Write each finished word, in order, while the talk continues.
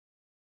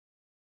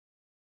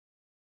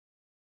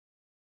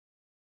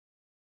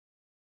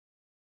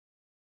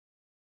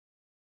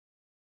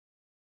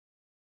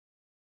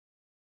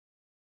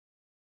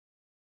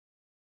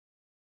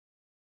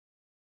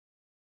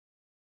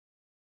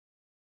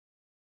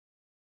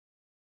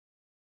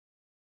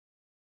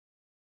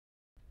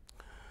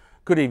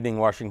Good evening,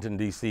 Washington,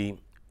 D.C.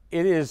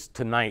 It is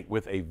tonight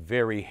with a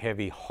very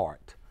heavy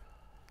heart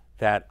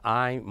that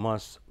I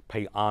must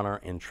pay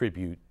honor and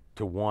tribute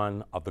to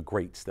one of the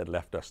greats that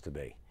left us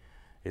today.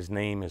 His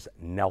name is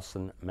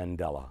Nelson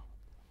Mandela,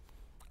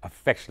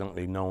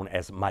 affectionately known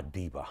as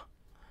Madiba.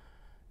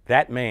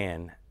 That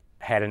man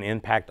had an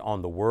impact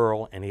on the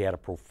world, and he had a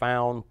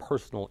profound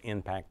personal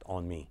impact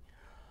on me.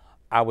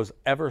 I was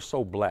ever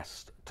so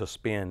blessed to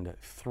spend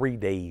 3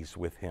 days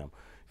with him.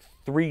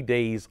 3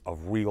 days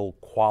of real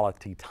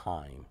quality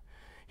time.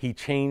 He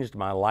changed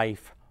my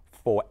life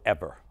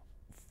forever,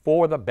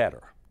 for the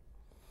better.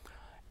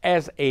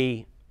 As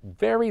a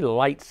very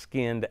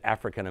light-skinned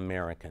African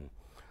American,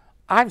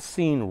 I've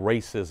seen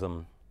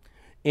racism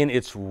in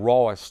its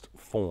rawest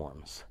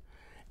forms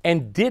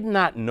and did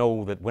not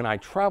know that when I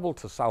traveled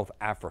to South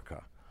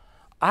Africa,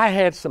 I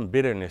had some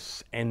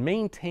bitterness and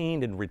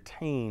maintained and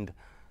retained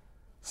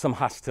some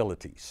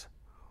hostilities.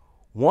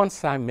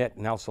 Once I met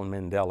Nelson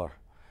Mandela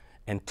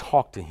and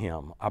talked to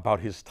him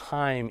about his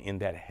time in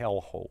that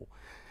hellhole,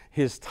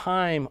 his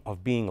time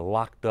of being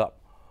locked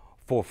up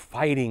for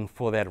fighting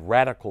for that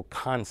radical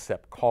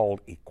concept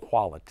called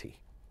equality.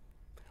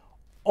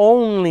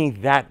 Only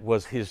that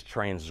was his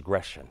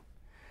transgression.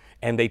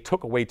 And they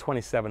took away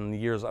 27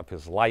 years of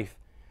his life,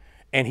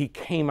 and he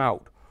came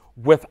out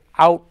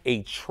without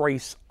a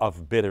trace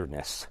of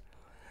bitterness.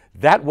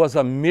 That was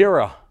a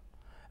mirror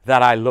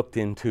that I looked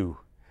into,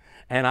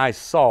 and I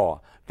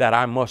saw that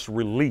I must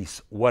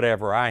release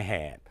whatever I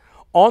had.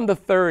 On the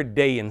third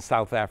day in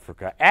South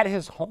Africa, at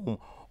his home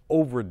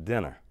over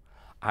dinner,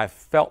 I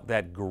felt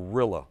that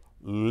gorilla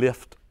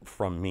lift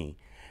from me,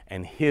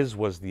 and his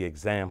was the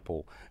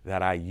example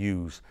that I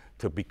used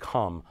to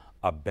become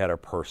a better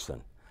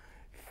person.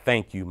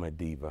 Thank you,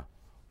 Madiba.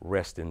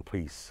 Rest in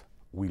peace.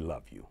 We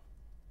love you.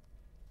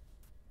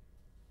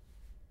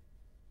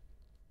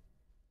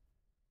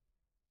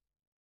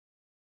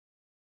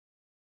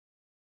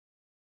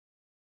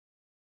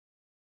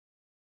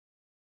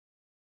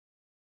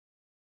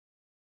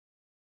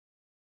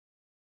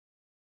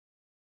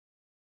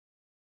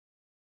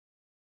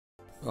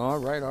 All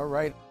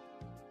right.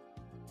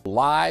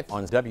 Live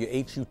on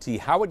WHUT,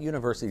 Howard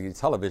University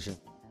Television,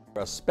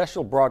 a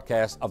special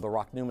broadcast of the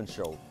Rock Newman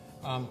Show.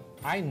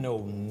 I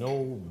know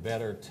no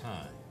better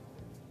time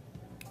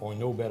or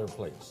no better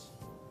place.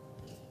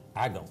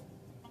 I don't.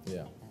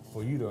 Yeah.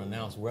 For you to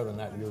announce whether or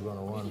not you're going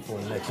to run for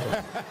the next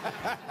one.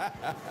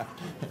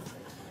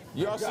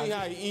 Y'all see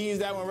how he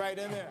eased that one right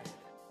in there?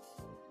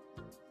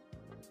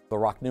 The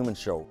Rock Newman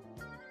Show.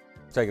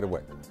 Take it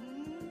away.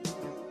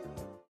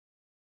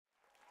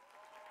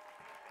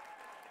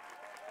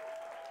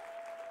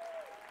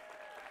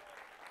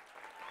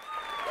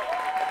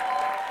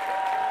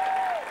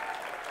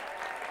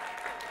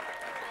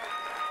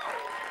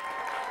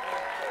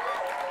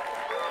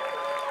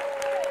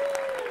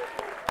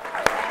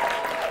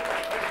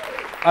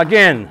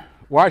 Again,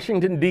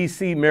 Washington,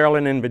 D.C.,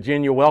 Maryland, and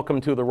Virginia, welcome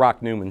to the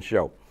Rock Newman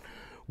Show.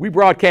 We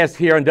broadcast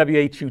here on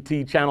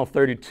WHUT Channel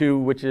 32,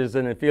 which is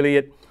an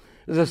affiliate.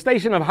 It's a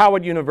station of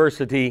Howard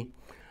University.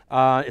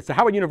 It's a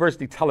Howard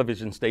University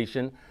television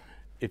station.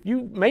 If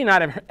you may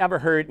not have ever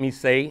heard me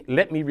say,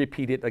 let me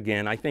repeat it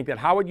again. I think that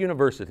Howard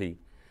University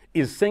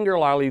is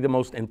singularly the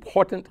most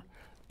important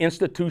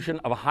institution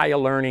of higher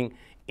learning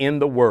in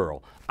the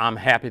world. I'm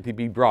happy to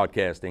be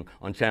broadcasting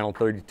on Channel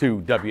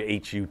 32,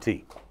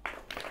 WHUT.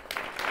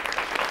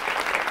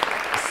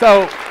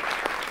 So,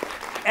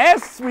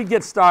 as we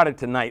get started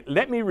tonight,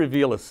 let me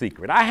reveal a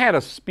secret. I had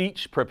a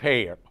speech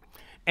prepared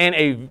and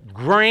a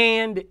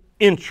grand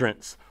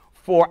entrance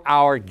for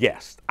our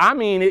guest. I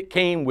mean, it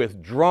came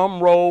with drum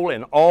roll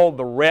and all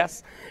the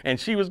rest, and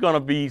she was going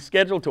to be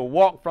scheduled to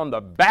walk from the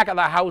back of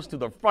the house to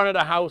the front of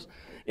the house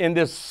in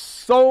this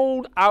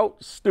sold-out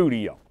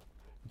studio,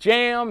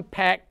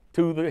 jam-packed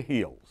to the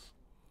hills.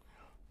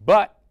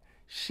 But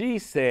she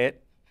said,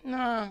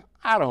 nah,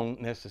 I don't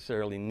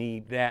necessarily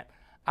need that.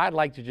 I'd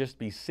like to just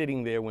be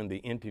sitting there when the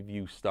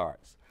interview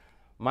starts.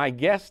 My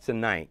guest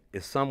tonight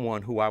is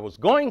someone who I was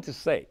going to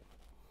say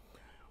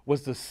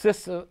was the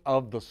sister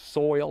of the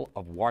soil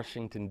of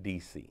Washington,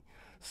 D.C.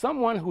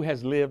 Someone who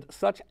has lived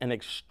such an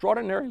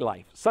extraordinary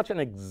life, such an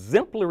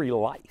exemplary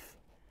life,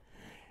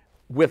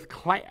 with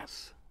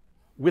class,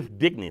 with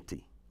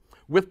dignity,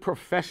 with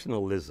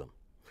professionalism,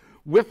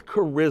 with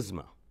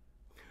charisma,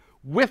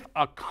 with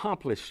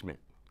accomplishment,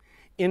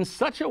 in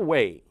such a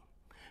way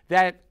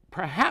that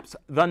perhaps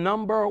the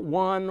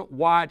 #1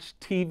 watched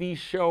TV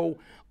show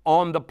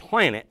on the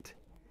planet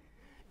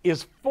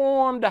is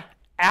formed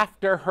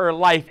after her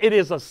life. It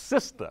is a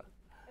sister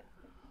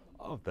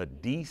of the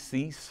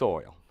D.C.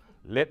 soil.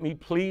 Let me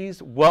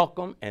please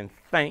welcome and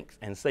thank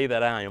and say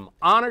that I am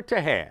honored to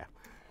have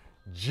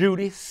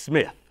Judy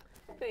Smith.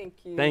 Thank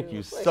you. Thank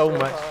you so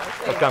much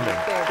for coming.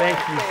 Thank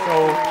you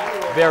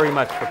so very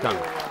much for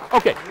coming.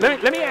 Okay,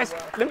 let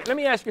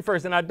me ask you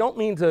first, and I don't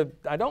mean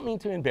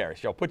to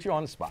embarrass you. I'll put you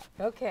on the spot.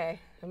 Okay,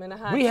 I'm in a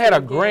hot We had a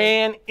seat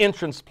grand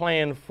entrance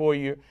plan for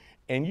you,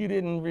 and you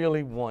didn't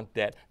really want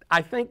that.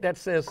 I think that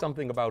says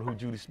something about who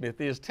Judy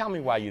Smith is. Tell me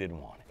why you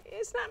didn't want it.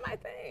 It's not my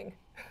thing.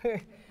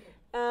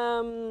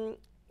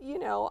 You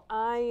know,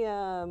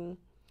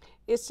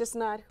 it's just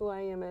not who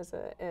I am as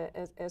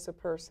a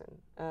person.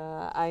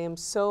 I am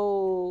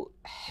so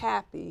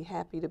happy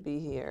to be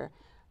here.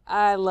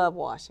 I love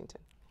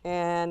Washington,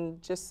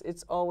 and just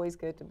it's always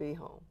good to be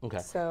home. Okay.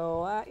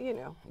 So you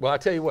know. Well, I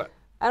tell you what.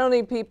 I don't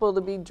need people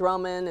to be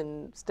drumming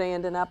and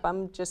standing up.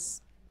 I'm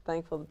just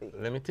thankful to be here.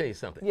 Let me tell you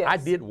something. Yes. I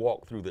did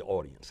walk through the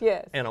audience.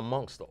 Yes. And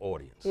amongst the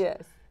audience.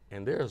 Yes.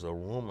 And there's a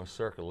rumor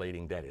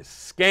circulating that is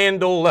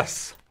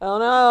scandalous. Oh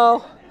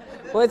no.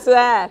 What's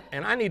that?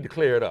 And I need to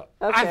clear it up.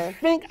 Okay. I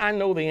think I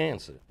know the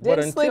answer.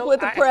 Didn't sleep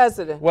with the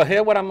president. Well,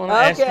 here's what I'm going to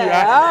ask you. Okay,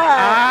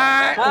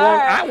 all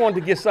right. I want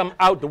to get something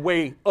out the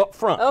way up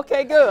front.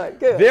 Okay, good.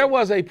 There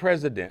was a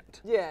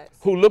president Yes.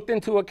 who looked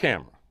into a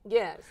camera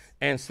Yes.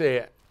 and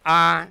said,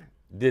 I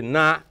did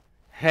not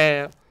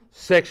have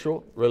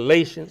sexual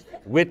relations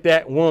with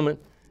that woman,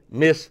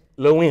 Miss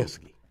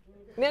Lewinsky.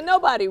 Now,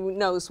 nobody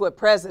knows what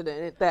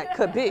president that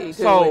could be. Do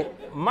So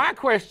my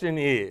question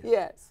is, we?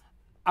 Yes.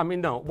 I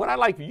mean, no, what I'd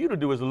like for you to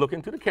do is look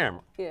into the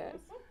camera Yes.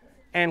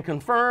 and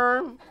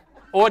confirm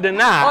or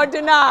deny Or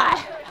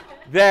deny.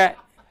 that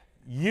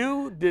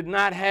you did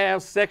not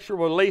have sexual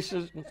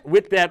relations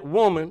with that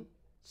woman's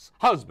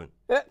husband.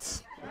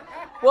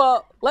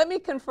 Well, let me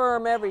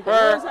confirm everything.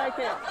 Her. Yes, I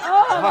can.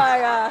 Oh my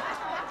God.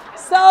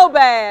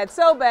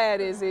 So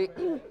bad is he?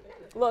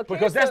 Look,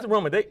 Because that's the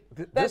rumor. This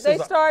they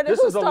is started- this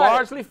who is a started?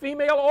 largely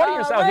female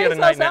audience out here raise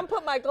tonight. those- I'm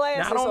putting my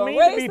glasses Now, I don't on. mean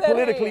Raise to be that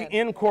politically hand.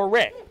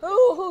 incorrect,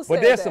 Who said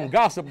but there's that? some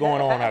gossip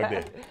going on out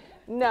there.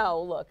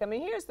 No, look, I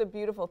mean, here's the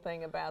beautiful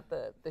thing about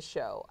the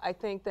show. I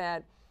think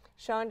that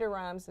Shonda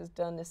Rhimes has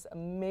done this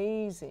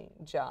amazing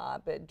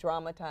job at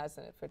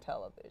dramatizing it for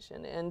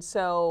television. And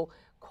so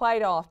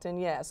quite often,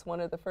 yes, one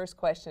of the first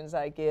questions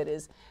I get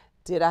is,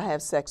 did I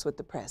have sex with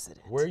the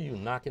president? Were you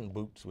knocking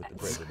boots with the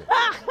president?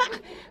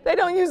 They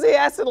don't usually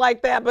ask it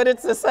like that, but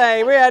it's the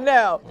same. Yeah,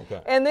 no.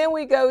 Okay. And then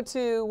we go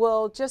to,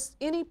 well, just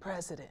any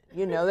president.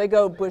 You know, they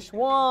go Bush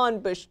 1,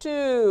 Bush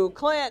 2,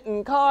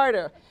 Clinton,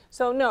 Carter.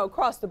 So no,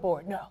 across the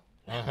board, no.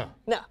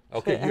 No.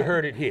 Okay, you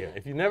heard it here.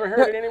 If you never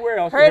heard it anywhere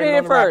else, Heard you it on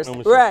here the Rock first,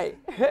 Newman Show.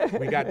 right.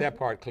 We got that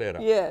part cleared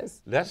up.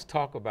 Yes. Let's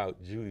talk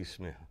about Judy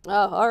Smith. Oh,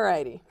 all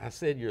righty. I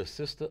said you're a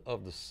sister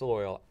of the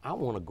soil. I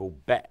want to go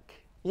back,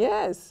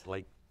 Yes.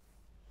 like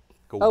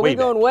go Oh, way we're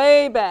going back.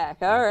 way back.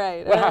 All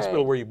right. What all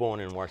hospital right. were you born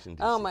in Washington,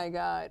 D.C.? Oh my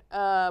God,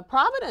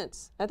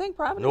 Providence. I think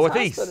Providence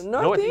Northeast. Hospital.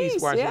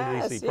 Northeast Washington,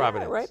 yes, D.C., yeah,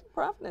 Providence. right,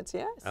 Providence.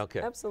 Yes. Okay.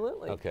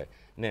 Absolutely. Okay.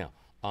 Now,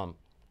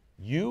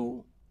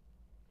 you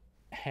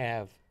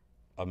have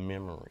a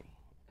memory.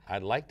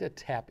 I'd like to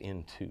tap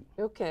into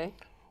Okay.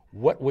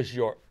 what was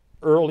your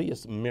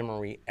earliest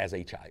memory as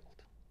a child?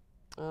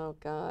 Oh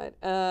God.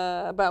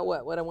 About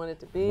what? What I wanted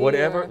to be.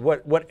 Whatever, or-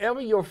 whatever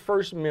your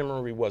first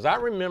memory was. I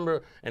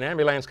remember an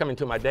ambulance coming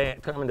to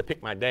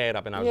pick my dad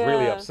up, and I was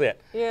really Yeah,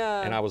 upset.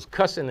 yeah. And I was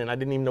cussing, and I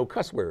didn't even know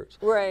cuss words.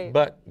 Right.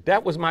 But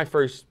that was my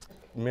first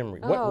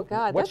memory. Oh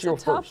God, what's that's your a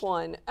tough first?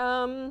 one.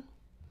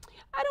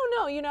 I don't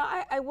know. You know,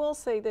 I will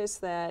say this,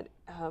 that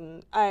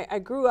I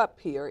grew up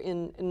here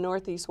in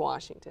Northeast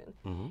Washington,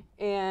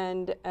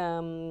 and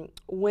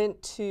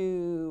went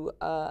to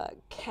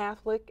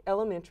Catholic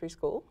elementary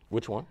school,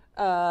 Which one?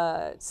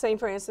 St.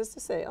 Francis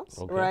de Sales,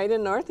 Okay. right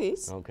in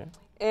Northeast. Okay.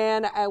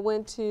 And I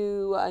went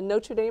to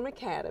Notre Dame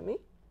Academy,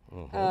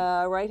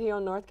 right here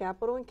on North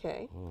Capitol and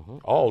K.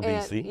 All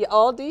And- D.C. yeah,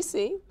 all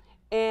DC.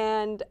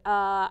 And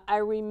I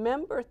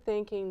remember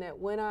thinking that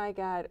when I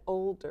got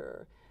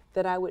older,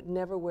 that I would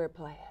never wear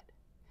plaid.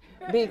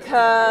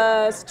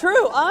 Because,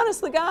 true,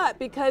 honestly, God,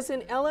 because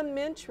in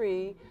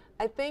elementary,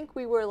 I think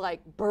we were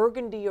like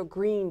burgundy or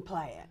green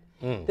plaid.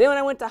 Then when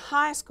I went to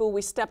high school,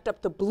 we stepped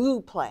up to blue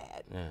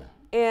plaid.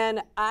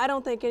 And I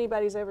don't think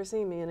anybody's ever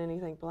seen me in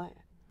anything plaid.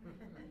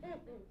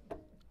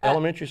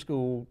 Elementary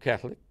school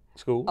Catholic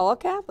school. All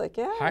Catholic,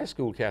 yeah. High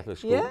school Catholic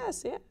school.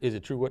 Yes, yeah. Is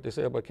it true what they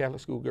say about Catholic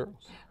school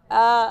girls?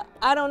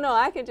 I don't know.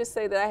 I can just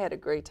say that I had a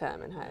great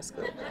time in high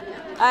school.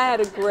 I had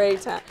a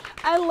great time.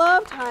 I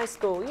loved high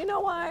school. You know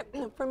why?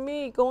 For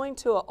me, going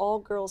to an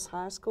all-girls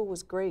high school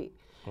was great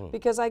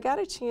because I got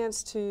a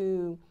chance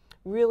to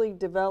really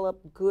develop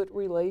good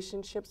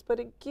relationships, but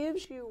it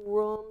gives you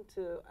room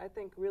to, I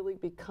think, really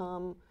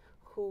become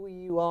who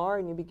you are,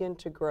 and you begin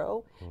to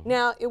grow.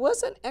 Now, it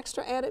was an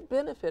extra added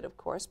benefit, of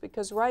course,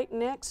 because right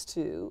next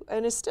to,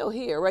 and it's still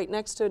here, right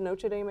next to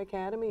Notre Dame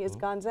Academy is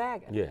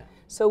Gonzaga. Yeah.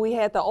 So we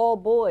had the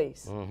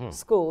all-boys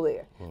school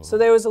there. So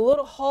there was a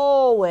little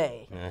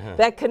hallway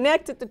that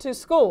connected the two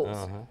schools.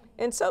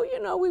 And so, you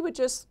know, we would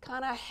just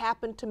kind of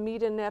happen to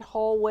meet in that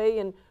hallway,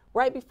 and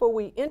right before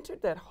we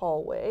entered that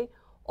hallway,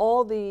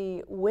 all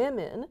the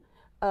women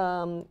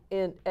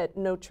at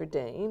Notre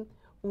Dame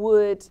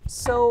would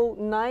so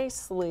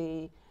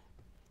nicely,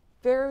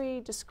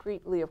 very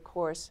discreetly, of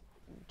course,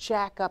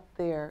 jack up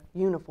their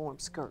uniform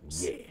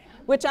skirts. Yeah.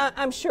 Which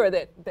I'm sure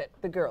that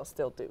the girls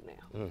still do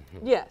now.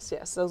 Yes,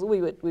 yes. So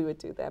we would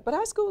do that. But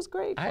high school was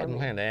great I for hadn't me.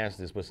 planned to ask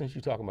this, but since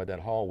you're talking about that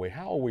hallway,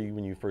 how old were you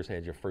when you first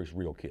had your first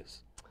real kiss?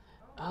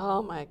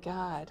 Oh my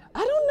God. I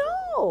don't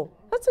know.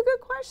 That's a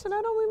good question.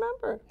 I don't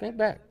remember. Think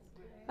back.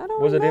 I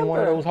don't Was remember. it in one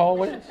of those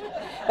hallways?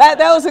 That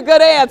was a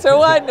good answer,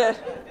 wasn't it?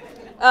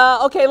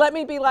 Okay, let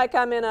me be like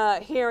I'm in a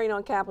hearing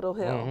on Capitol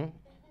Hill.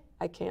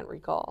 I can't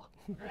recall.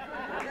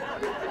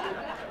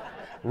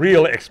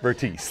 Real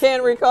expertise.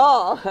 Can't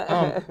recall.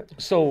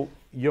 So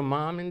your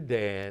mom and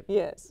dad,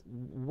 Yes.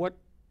 what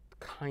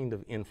kind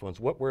of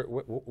influence?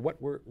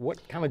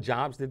 What kind of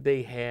jobs did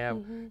they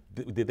have?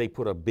 Did they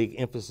put a big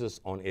emphasis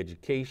on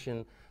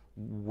education?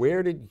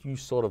 Where did you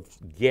sort of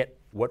get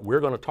what we're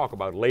going to talk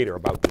about later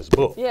about this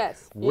book?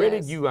 Yes. Where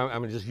yes. did you? I'm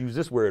going to just use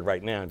this word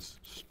right now. It's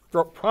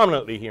struck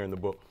prominently here in the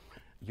book.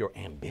 Your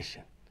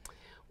ambition.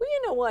 Well,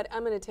 you know what?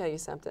 I'm going to tell you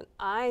something.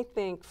 I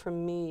think for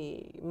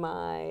me,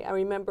 I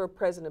remember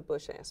President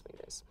Bush asked me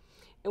this,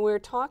 and we were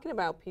talking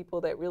about people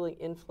that really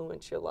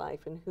influence your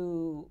life and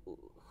who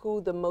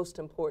the most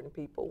important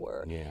people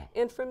were. Yeah.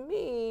 And for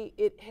me,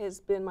 it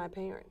has been my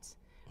parents.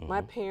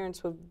 My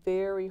parents were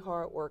very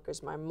hard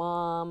workers. My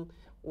mom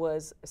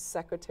was a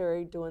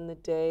secretary during the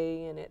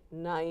day, and at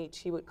night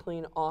she would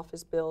clean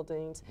office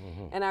buildings.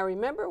 And I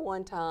remember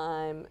one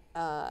time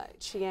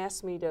she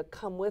asked me to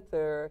come with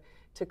her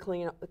to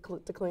clean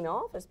the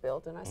office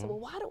building. I said, well,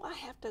 why do I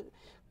have to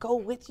go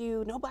with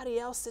you? Nobody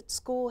else at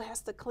school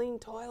has to clean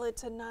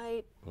toilets at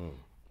night.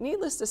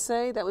 Needless to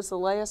say, that was the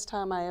last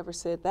time I ever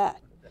said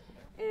that.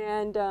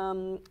 And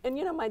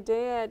you know, my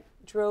dad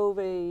drove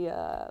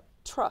a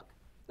truck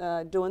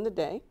during the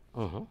day,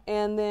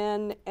 and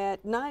then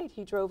at night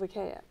he drove a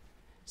cab.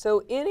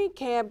 So any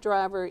cab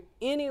driver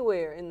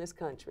anywhere in this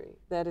country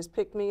that has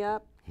picked me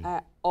up,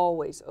 I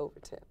always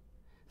overtip.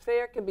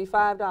 Fare can be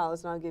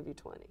 $5 and I'll give you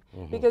 20.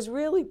 Because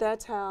really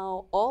that's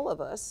how all of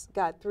us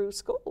got through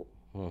school,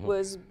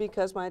 was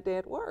because my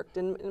dad worked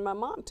and my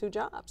mom 2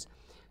 jobs.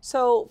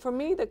 So for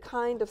me, the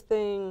kind of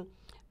thing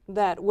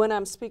that when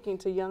I'm speaking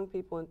to young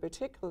people in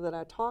particular that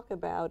I talk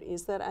about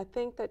is that I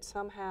think that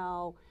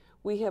somehow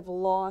we have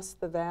lost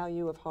the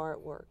value of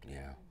hard work.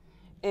 Yeah.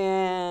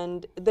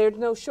 And there's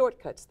no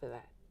shortcuts to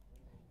that.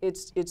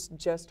 It's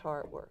just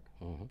hard work.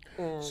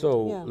 And,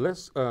 So yeah.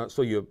 let's.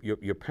 So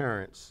your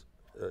parents,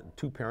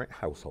 2-parent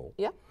household.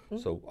 Yeah.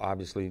 So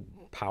obviously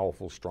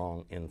powerful,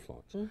 strong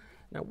influence.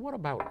 Now, what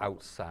about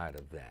outside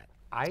of that?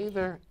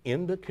 Either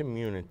in the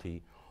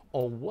community,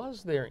 or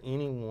was there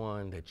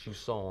anyone that you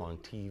saw on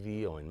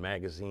TV or in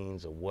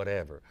magazines or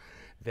whatever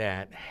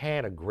that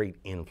had a great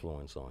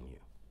influence on you?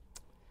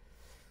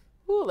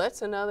 Ooh,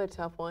 that's another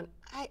tough one.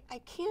 I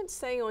can't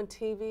say on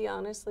TV,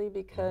 honestly,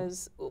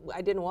 because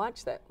I didn't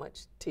watch that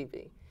much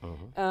TV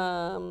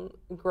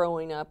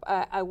growing up.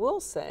 I will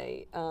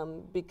say,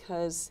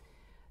 because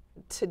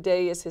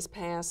today is his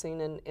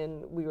passing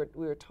and we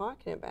were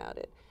talking about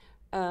it,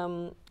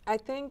 I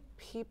think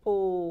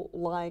people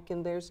like,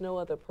 and there's no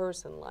other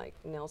person like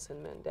Nelson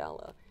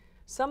Mandela,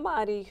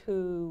 somebody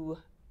who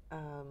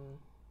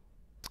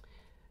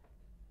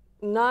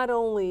not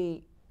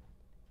only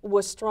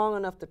was strong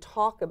enough to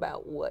talk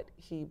about what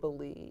he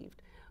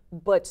believed,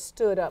 but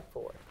stood up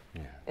for it.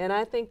 Yeah. And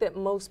I think that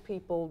most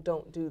people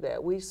don't do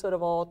that. We sort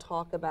of all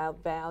talk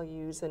about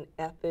values and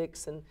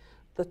ethics and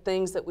the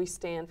things that we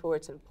stand for.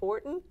 It's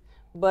important,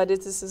 but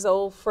it's this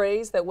old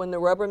phrase that when the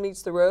rubber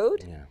meets the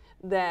road,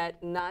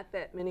 that not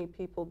that many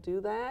people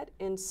do that.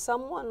 And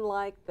someone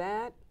like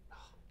that,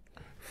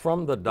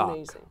 From the dock,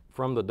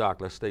 amazing.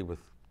 Let's stay with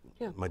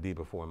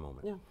Madiba for a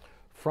moment. Yeah.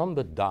 From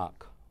the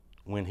dock,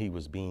 when he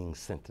was being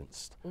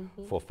sentenced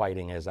for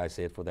fighting, as I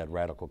said, for that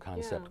radical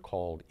concept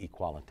called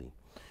equality,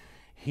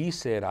 he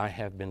said, I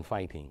have been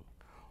fighting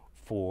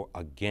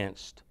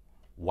against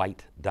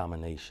white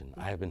domination.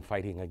 I have been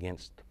fighting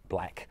against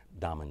black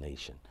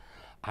domination.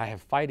 I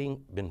have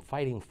been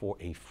fighting for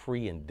a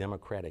free and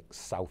democratic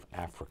South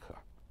Africa.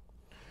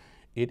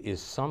 It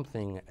is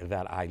something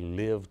that I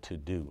live to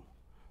do,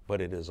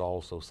 but it is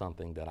also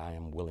something that I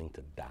am willing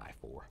to die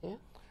for. Yeah.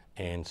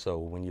 And so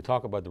when you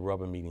talk about the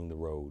rubber meeting the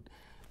road,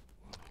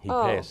 he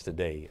passed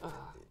today.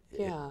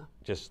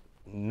 Just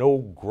no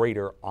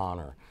greater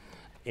honor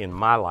in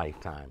my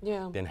lifetime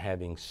than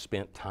having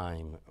spent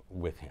time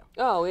with him.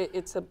 Oh,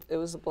 it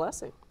was a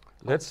blessing.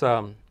 Let's.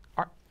 Are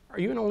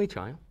you an only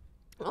child?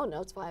 Oh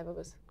no, it's 5 of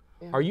us.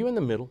 Yeah. Are you in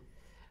the middle?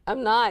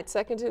 I'm not.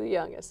 Second to the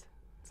youngest.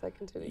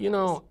 Second to the youngest. You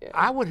know,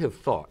 I would have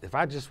thought if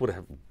I just would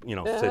have,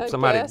 said I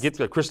somebody guessed. get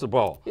the crystal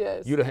ball.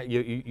 Yes.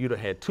 You'd have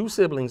had 2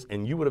 siblings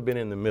and you would have been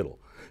in the middle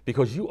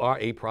because you are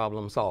a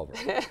problem solver.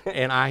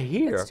 And I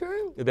hear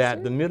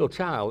that the middle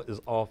child is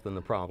often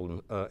the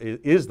problem.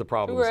 Is the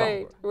problem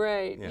solver.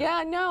 Right.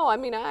 Yeah. No. I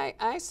mean,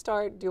 I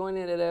started doing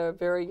it at a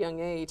very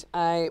young age.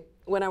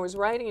 When I was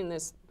writing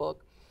this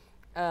book,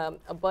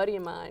 a buddy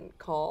of mine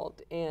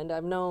called, and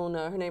I've known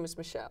her name is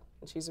Michelle,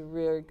 and she's a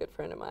very good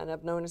friend of mine.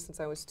 I've known her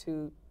since I was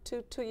two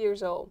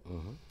years old.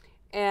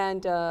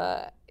 And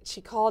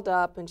she called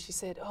up and she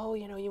said, oh,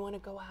 you want to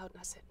go out? And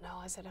I said, no.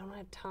 I said, I don't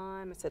have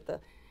time. I said,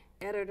 the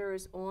editor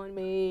is on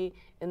me,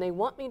 and they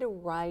want me to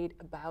write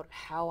about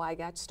how I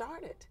got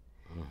started.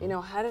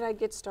 How did I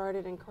get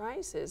started in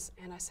crisis?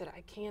 And I said,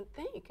 I can't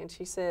think. And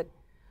she said,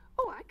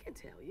 oh, I can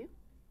tell you.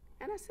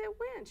 And I said,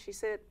 when? She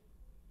said,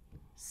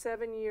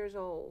 7 years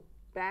old,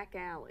 back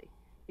alley.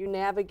 You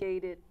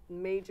navigated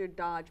major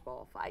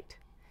dodgeball fight.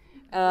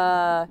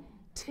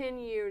 10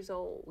 years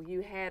old, you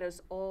had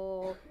us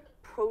all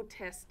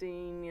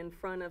protesting in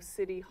front of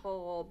City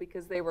Hall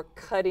because they were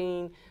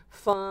cutting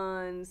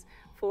funds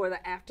for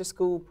the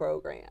after-school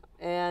program.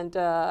 And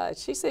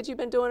she said you've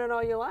been doing it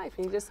all your life,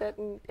 and you just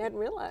hadn't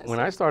realized.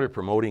 When I started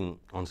promoting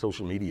on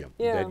social media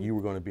that you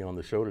were going to be on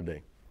the show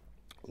today,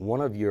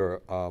 one of your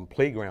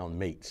playground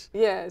mates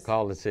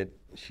called and said,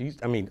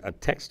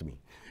 texted me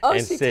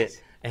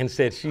and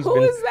said she's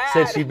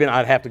been,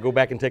 I'd have to go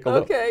back and take a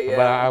look. But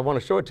I want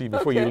to show it to you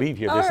before you leave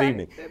here this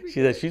evening. She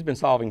said she's been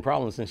solving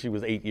problems since she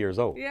was 8 years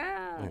old.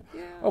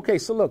 Okay,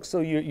 so look,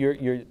 so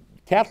you're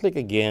Catholic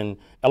again,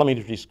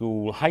 elementary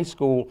school, high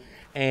school,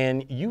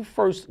 and you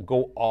first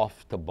go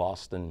off to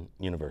Boston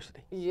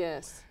University.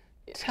 Yes.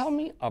 Tell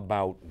me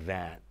about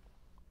that,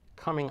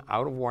 coming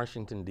out of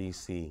Washington,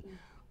 D.C.,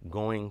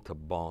 going to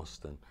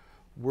Boston.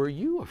 Were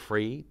you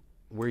afraid?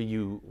 Were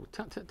you,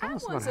 tell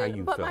us about how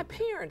you felt. But my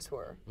parents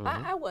were.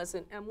 I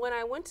wasn't. And when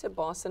I went to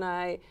Boston,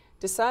 I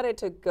decided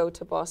to go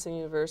to Boston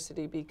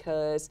University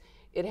because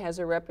it has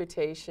a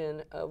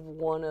reputation of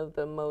one of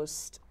the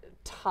most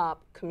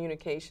top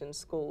communication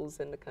schools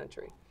in the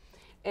country.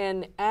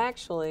 And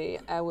actually,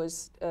 I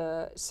was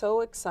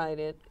so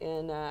excited,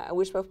 and I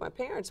wish both my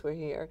parents were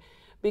here,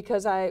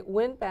 because I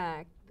went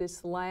back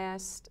this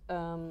last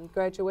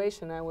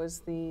graduation. I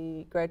was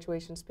the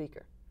graduation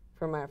speaker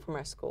for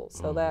my school,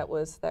 so that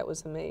was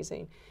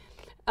amazing.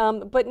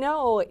 But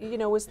no, you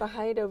know, it was the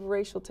height of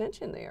racial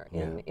tension there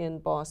in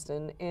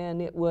Boston,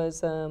 and it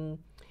was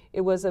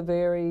a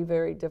very,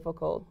 very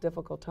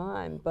difficult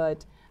time.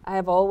 But I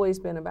have always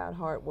been about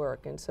hard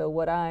work, and so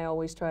what I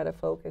always try to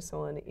focus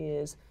on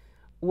is,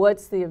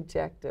 what's the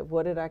objective?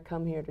 What did I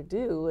come here to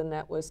do? And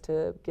that was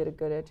to get a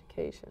good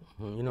education.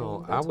 You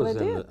know, I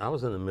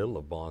was in the middle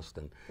of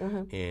Boston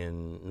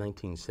in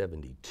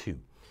 1972,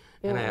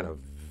 and I had a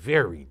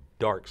very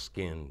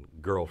dark-skinned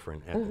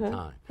girlfriend at the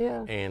time.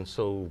 And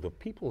so the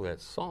people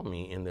that saw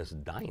me in this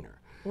diner,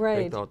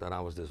 they thought that I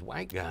was this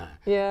white guy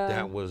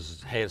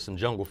that had some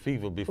jungle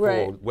fever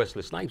before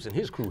Wesley Snipes and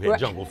his crew had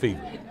jungle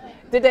fever.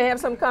 Did they have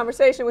some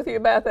conversation with you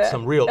about that?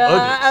 Some real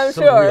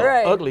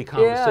ugly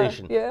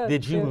conversation.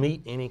 Did you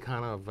meet any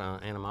kind of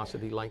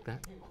animosity like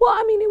that? Well,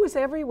 I mean, it was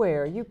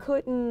everywhere. You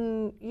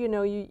couldn't, you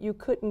know, you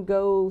couldn't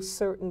go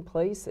certain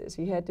places.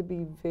 You had to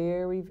be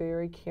very,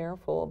 very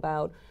careful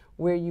about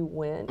where you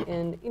went,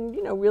 and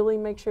you know, really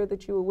make sure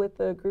that you were with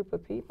a group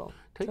of people.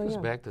 Take us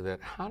back to that.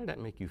 How did that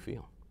make you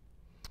feel?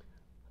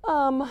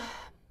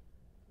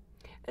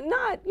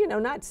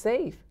 Not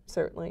safe,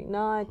 certainly,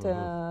 not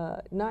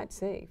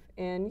safe,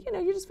 and you know,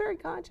 you're just very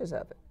conscious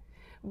of it.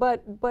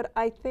 But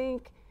I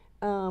think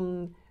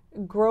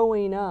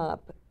growing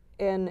up,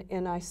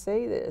 and I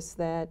say this,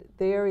 that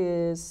there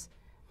is,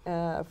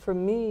 for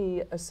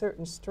me, a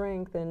certain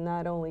strength in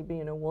not only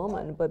being a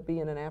woman, but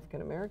being an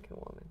African American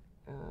woman.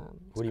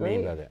 What do you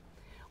mean by that?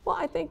 Well,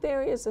 I think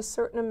there is a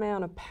certain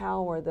amount of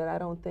power that I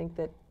don't think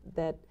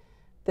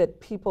that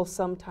people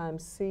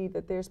sometimes see,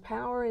 that there's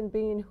power in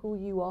being who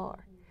you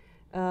are.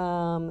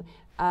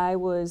 I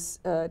was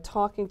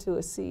talking to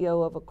a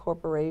CEO of a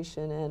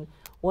corporation, and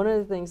one of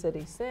the things that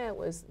he said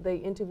was they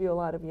interview a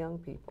lot of young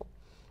people.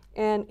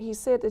 And he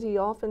said that he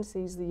often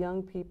sees the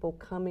young people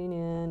coming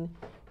in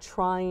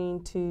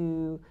trying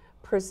to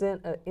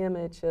present an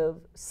image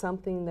of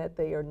something that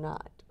they are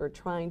not, or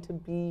trying to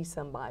be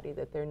somebody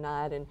that they're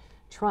not, and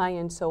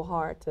trying so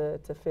hard to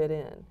fit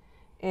in.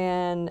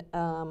 And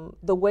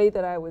the way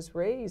that I was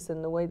raised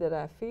and the way that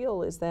I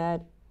feel is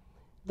that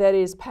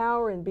is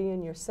power in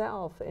being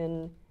yourself,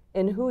 and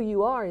who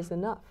you are is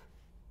enough.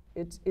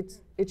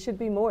 It should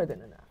be more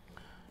than enough.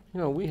 You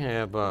know, we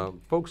have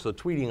folks are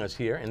tweeting us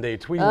here, and they're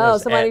tweeting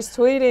us somebody's at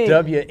tweeting.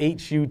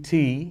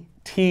 WHUT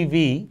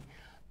TV,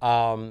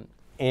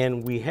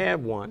 and we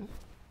have one.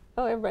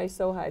 Oh, everybody's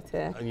so high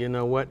tech. You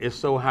know what? It's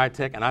so high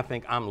tech, and I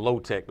think I'm low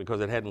tech because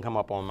it hadn't come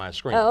up on my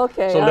screen. Oh,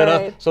 okay.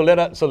 So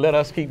let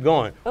us keep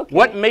going. Okay.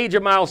 What major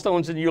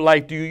milestones in your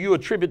life do you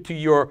attribute to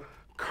your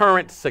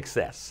current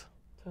success?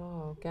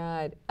 Oh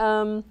God.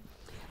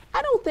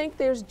 I don't think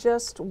there's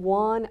just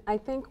one. I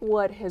think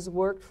what has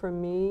worked for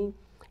me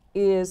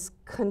is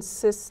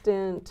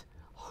consistent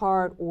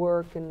hard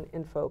work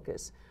and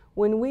focus.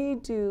 When we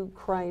do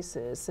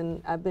crisis,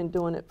 and I've been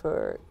doing it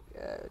for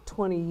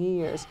 20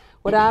 years,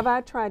 what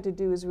I've tried to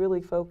do is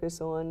really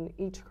focus on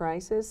each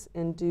crisis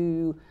and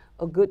do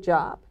a good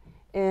job,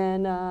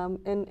 and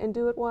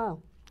do it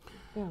well.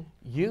 Yeah.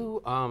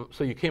 You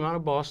so you came out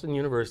of Boston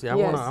University. I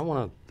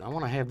want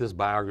to have this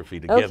biography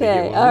together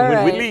Okay, here.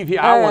 When we leave here,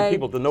 I want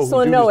people to know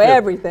who Judy Smith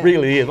everything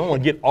really is. I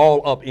want to get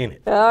all up in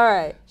it. All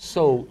right.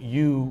 So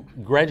you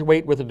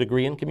graduate with a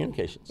degree in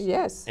communications.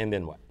 Yes. And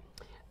then what?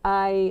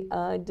 I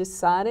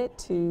decided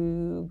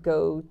to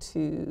go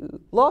to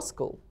law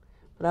school,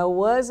 but I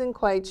wasn't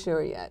quite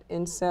sure yet.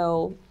 And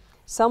so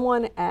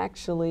someone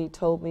actually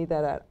told me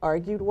that I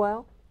argued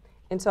well.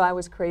 And so I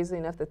was crazy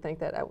enough to think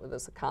that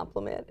was a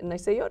compliment. And they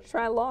said, you ought to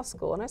try law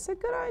school. And I said,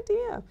 good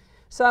idea.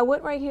 So I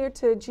went right here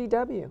to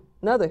GW,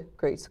 another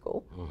great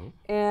school,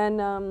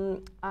 and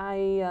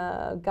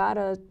I got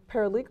a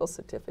paralegal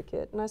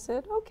certificate, and I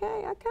said,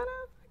 okay, I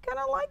kind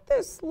of like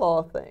this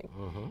law thing.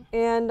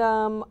 And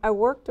I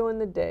worked during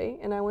the day,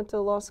 and I went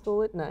to law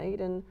school at night,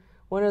 and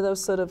one of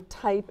those sort of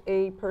type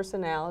A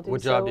personalities.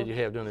 What job did you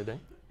have during the day?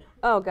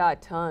 Oh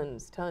God,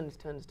 tons.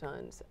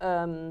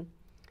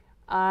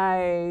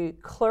 I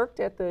clerked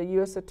at the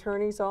U.S.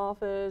 Attorney's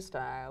Office.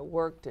 I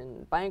worked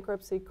in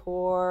bankruptcy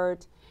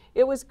court.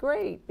 It was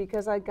great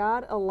because I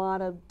got a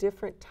lot of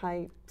different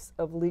types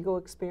of legal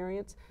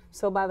experience.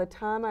 So by the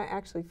time I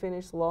actually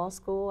finished law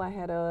school, I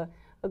had a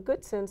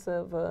good sense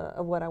of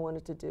what I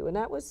wanted to do, and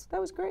that was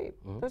great.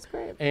 That was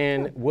great.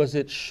 And was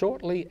it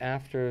shortly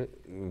after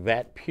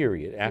that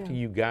period, after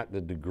you got the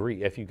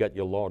degree, after you got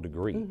your law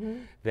degree,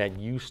 that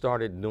you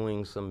started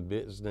doing some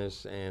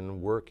business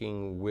and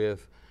working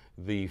with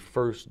the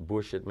first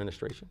Bush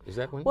administration? Is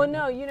that when? Well,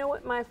 no, you know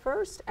what? My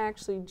first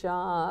actually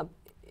job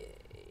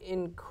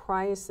in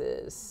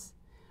crisis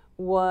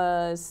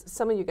was,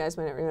 some of you guys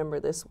might not remember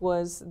this,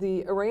 was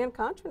the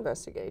Iran-Contra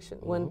investigation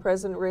when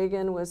President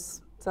Reagan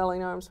was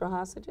selling arms for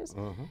hostages.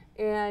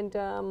 And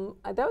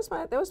that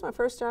was my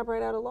first job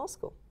right out of law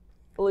school,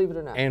 believe it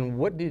or not. And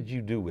what did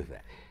you do with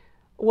that?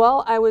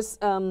 Well, I was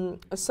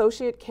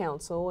associate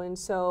counsel, and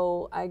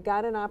so I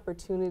got an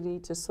opportunity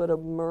to sort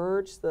of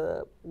merge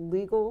the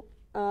legal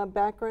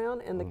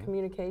background and the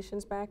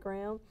communications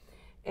background,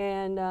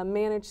 and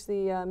manage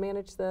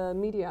the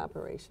media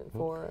operation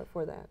for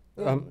that.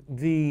 Yeah.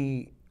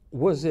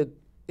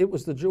 It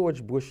was the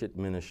George Bush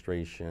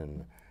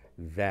administration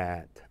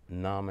that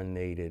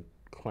nominated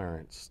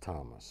Clarence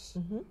Thomas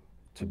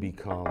to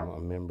become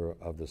a member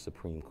of the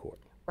Supreme Court.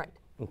 Right.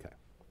 Okay.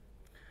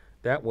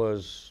 That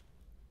was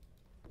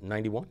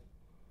 91?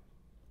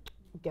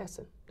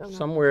 Guessing. Don't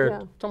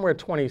know. Somewhere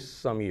 20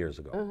 some years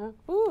ago.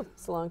 Ooh,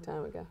 it's a long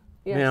time ago.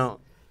 Yes. Now,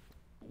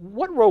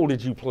 what role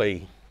did you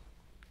play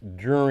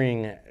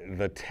during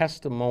the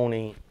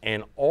testimony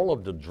and all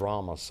of the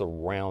drama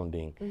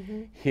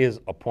surrounding his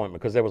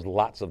appointment? Because there was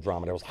lots of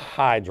drama. There was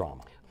high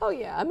drama. Oh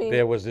yeah, I mean,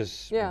 there was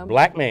this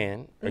black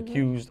man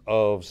accused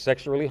of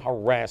sexually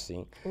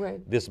harassing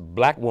this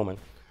black woman.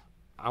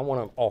 I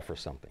want to offer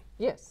something.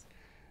 Yes.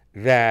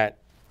 That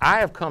I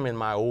have come in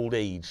my old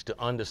age to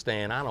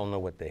understand I don't know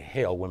what the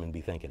hell women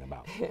be thinking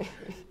about.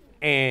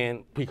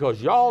 And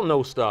because y'all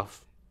know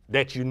stuff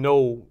that you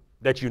know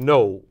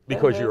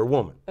because you're a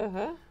woman.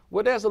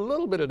 Well, there's a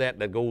little bit of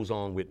that goes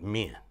on with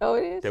men. Oh,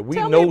 it is? That we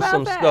Tell me know about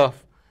some that.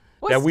 stuff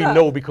What that we stuff?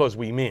 know because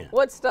we men.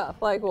 What stuff?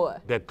 Like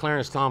what? That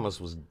Clarence Thomas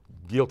was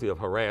guilty of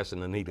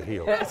harassing Anita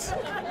Hill.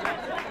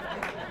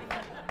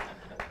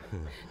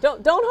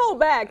 Don't hold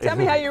back. Tell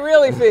me how you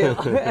really feel.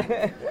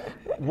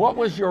 What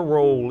was your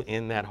role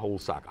in that whole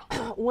saga?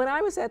 When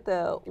I was at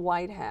the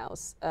White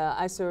House,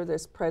 I served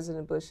as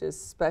President Bush's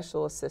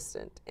special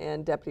assistant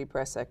and deputy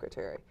press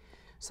secretary.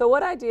 So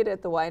what I did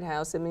at the White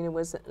House, I mean, it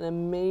was an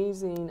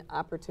amazing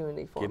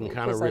opportunity for me. Getting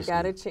kind of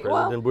risky.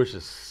 President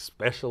Bush's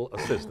special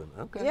assistant.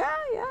 Okay. Yeah.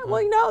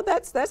 Well, you know,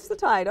 that's the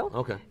title.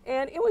 Okay.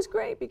 And it was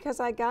great because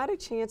I got a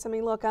chance. I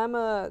mean, look, I'm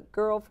a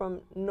girl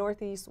from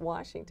Northeast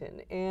Washington,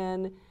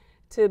 and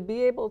to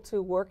be able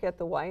to work at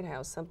the White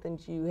House, something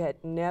you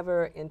had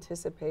never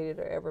anticipated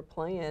or ever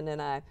planned, and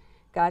I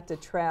got to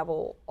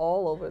travel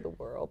all over the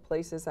world,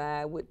 places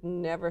I would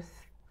never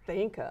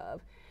think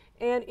of.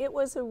 And it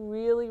was a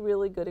really,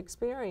 really good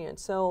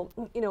experience. So,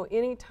 you know,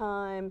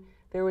 anytime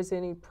there was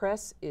any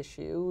press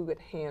issue, we would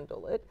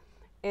handle it.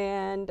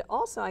 And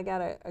also, I got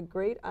a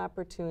great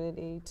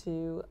opportunity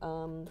to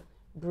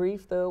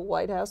brief the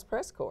White House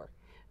press corps.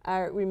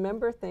 I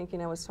remember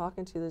thinking, I was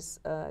talking to this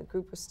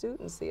group of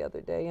students the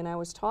other day, and I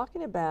was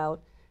talking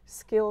about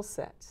skill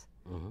sets,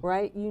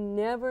 right? You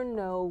never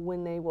know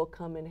when they will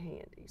come in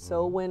handy.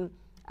 So when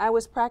I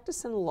was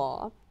practicing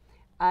law,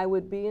 I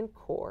would be in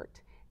court,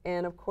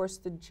 and of course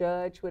the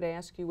judge would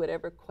ask you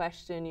whatever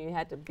question. You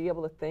had to be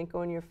able to think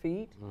on your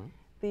feet.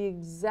 The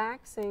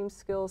exact same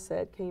skill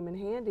set came in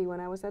handy when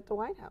I was at the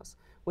White House.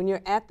 When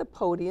you're at the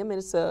podium, and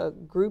it's a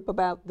group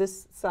about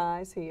this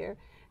size here,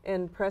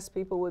 and press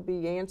people would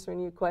be answering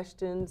you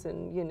questions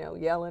and, you know,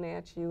 yelling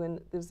at you, and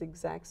it was the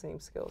exact same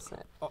skill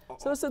set.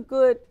 So it's a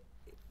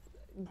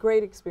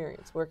great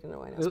experience working in the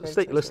White House.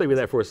 Let's stay with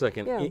that for a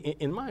second. Yeah.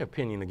 In my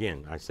opinion,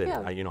 again, I said,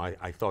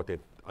 I thought that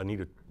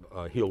Anita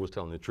Hill was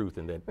telling the truth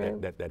and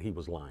that he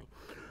was lying.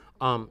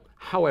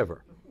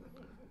 However,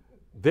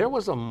 there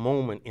was a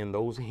moment in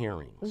those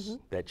hearings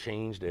that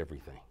changed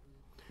everything.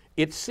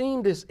 It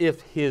seemed as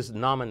if his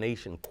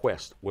nomination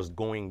quest was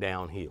going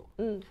downhill.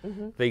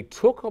 They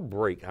took a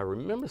break. I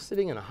remember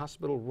sitting in a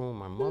hospital room.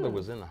 My mother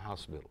was in the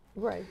hospital.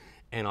 Right.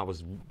 And I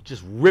was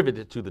just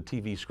riveted to the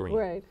TV screen.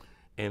 Right.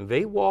 And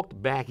they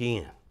walked back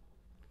in.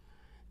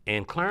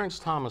 And Clarence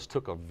Thomas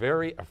took a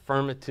very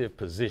affirmative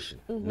position.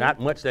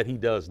 Not much that he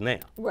does now.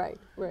 Right.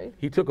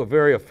 He took a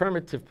very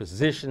affirmative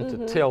position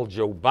to tell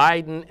Joe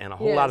Biden and a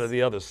whole lot of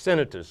the other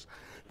senators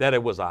that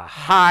it was a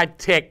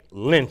high-tech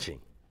lynching.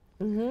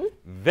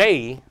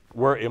 They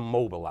were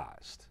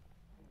immobilized.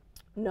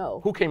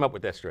 No. Who came up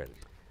with that strategy?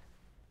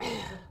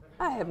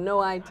 I have no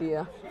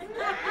idea.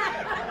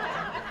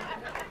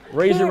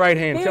 Raise your right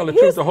hand, tell the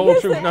truth, the whole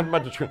truth, nothing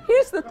but the truth.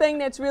 Here's the thing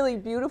that's really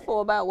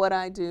beautiful about what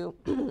I do,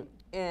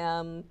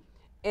 and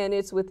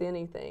it's with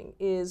anything,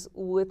 is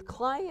with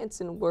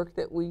clients and work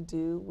that we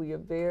do, we are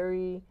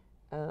very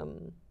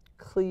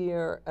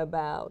clear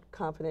about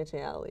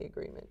confidentiality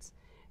agreements.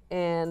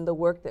 And the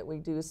work that we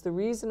do is the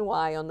reason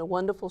why on the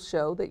wonderful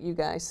show that you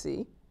guys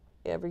see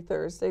every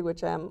Thursday,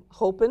 which I'm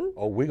hoping.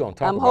 Oh, we're going to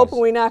talk about I'm hoping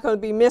we're not going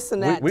to be missing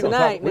that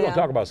tonight. We're going to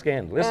talk about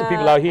scandal. There's some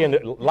people out here, and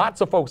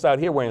lots of folks out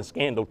here wearing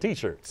scandal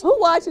T-shirts. Who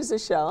watches the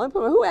show?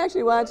 Who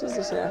actually watches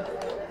the show?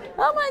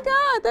 Oh my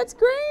God, that's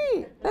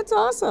great. That's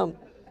awesome.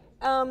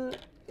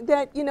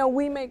 That, you know,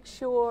 we make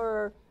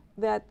sure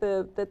that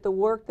the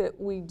work that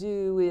we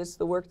do is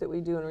the work that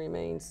we do and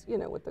remains, you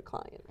know, with the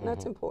client. And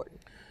that's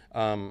important.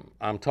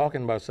 I'm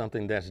talking about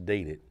something that's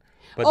dated.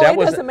 But oh, that it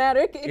doesn't matter.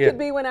 It could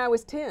be when I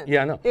was 10.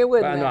 Yeah, I know. It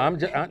wouldn't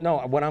matter. No,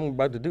 what I'm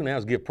about to do now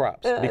is give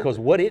props because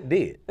what it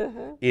did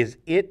is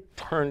it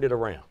turned it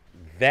around.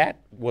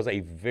 That was a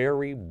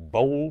very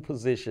bold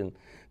position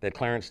that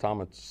Clarence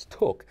Thomas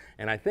took,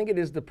 and I think it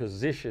is the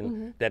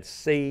position that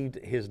saved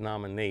his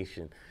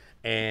nomination.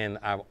 And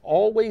I've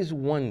always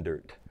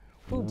wondered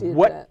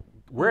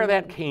where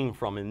that came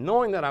from, and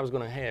knowing that I was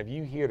going to have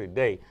you here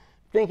today,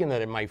 thinking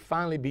that it might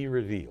finally be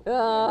revealed.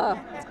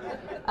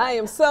 I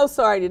am so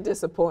sorry to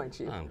disappoint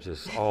you. I'm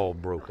just all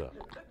broke up.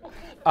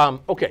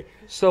 Okay,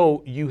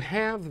 so you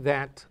have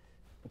that.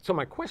 So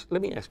my question,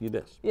 let me ask you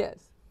this.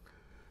 Yes.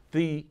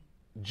 The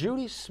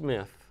Judy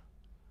Smith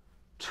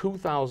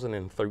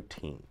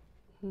 2013,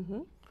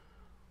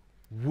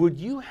 would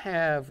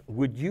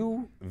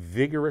you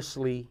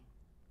vigorously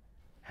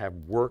have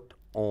worked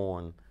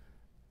on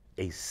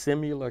a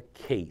similar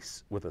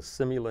case with a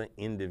similar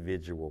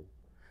individual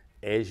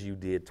as you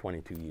did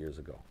 22 years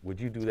ago? Would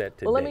you do that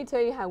today? Well, let me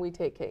tell you how we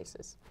take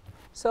cases.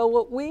 So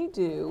what we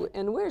do,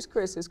 and where's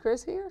Chris? Is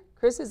Chris here?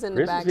 Chris is in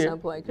the back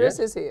someplace. Chris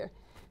is here.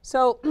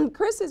 So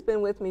Chris has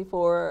been with me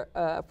for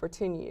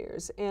 10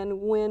 years,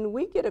 and when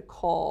we get a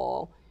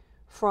call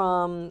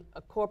from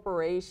a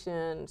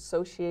corporation,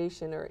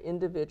 association, or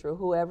individual,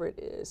 whoever it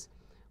is,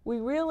 we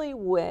really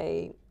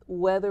weigh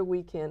whether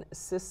we can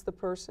assist the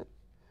person,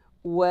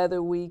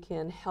 whether we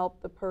can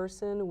help the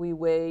person. We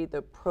weigh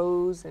the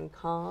pros and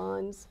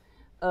cons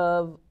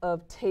of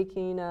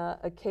taking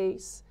a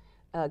case.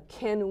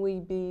 Can we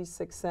be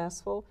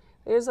successful?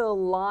 There's a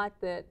lot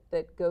that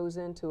goes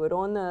into it.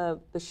 On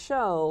the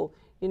show,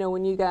 you know,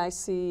 when you guys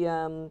see,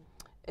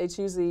 it's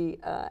usually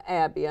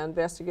Abby, our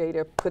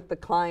investigator, put the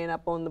client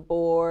up on the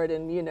board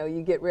and, you know,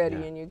 you get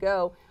ready and you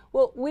go.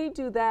 Well, we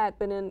do that,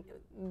 but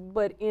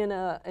in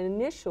an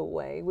initial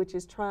way, which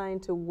is trying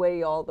to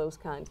weigh all those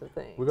kinds of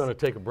things. We're going to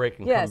take a break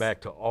and come back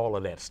to all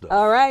of that stuff.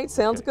 All right,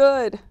 sounds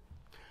good.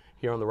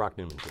 Here on the Rock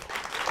Newman Show.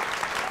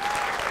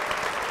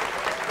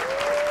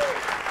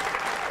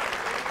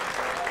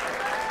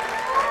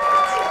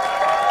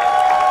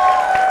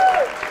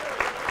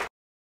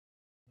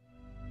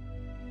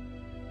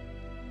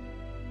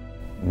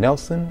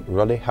 Nelson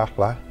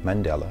Rolihlahla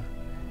Mandela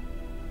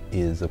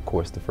is, of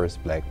course, the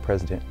first black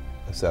president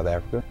of South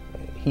Africa.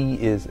 He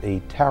is a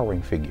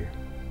towering figure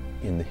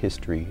in the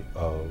history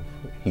of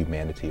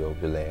humanity over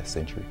the last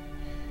century,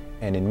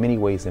 and in many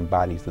ways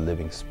embodies the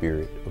living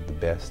spirit of the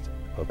best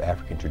of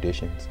African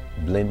traditions,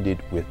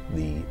 blended with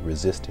the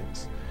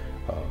resistance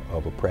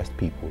of oppressed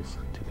peoples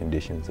to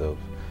conditions of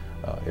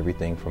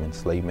everything from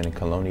enslavement and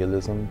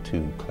colonialism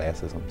to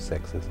classism,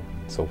 sexism,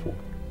 and so forth.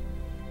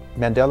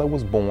 Mandela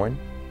was born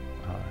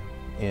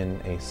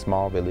in a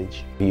small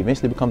village. He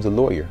eventually becomes a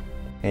lawyer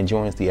and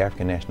joins the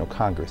African National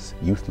Congress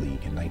Youth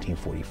League in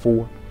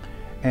 1944.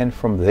 And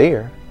from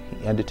there,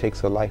 he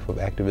undertakes a life of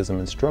activism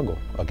and struggle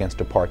against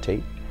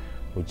apartheid,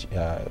 which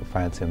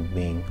finds him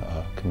being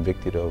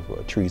convicted of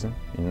treason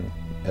and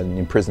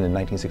imprisoned in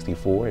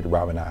 1964 at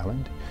Robben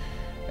Island.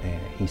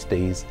 And he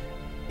stays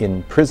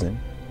in prison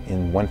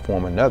in one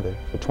form or another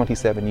for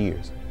 27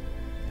 years,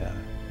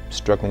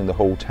 struggling the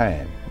whole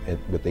time at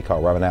what they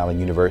call Robben Island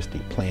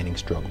University, planning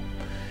struggle.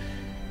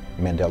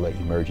 Mandela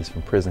emerges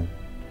from prison,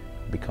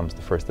 becomes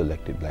the first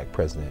elected black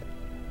president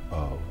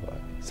of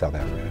South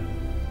Africa.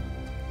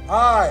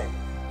 I,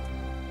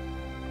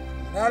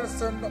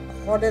 Nelson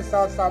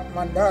Rolihlahla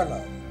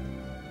Mandela,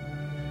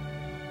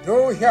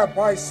 do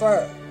hereby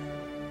swear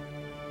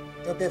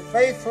to be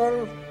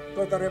faithful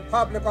to the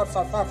Republic of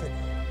South Africa,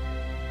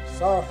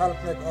 so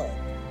help me God.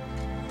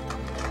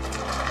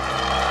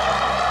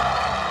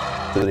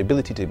 The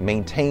ability to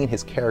maintain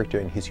his character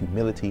and his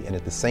humility, and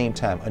at the same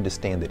time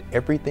understand that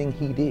everything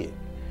he did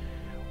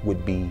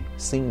would be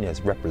seen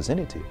as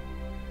representative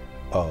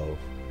of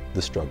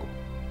the struggle.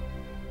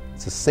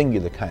 It's a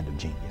singular kind of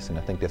genius, and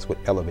I think that's what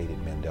elevated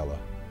Mandela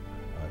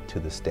to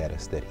the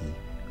status that he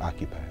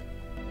occupied.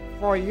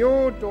 For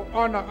you to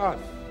honor us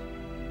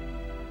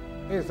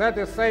is at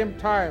the same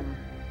time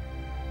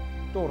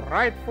to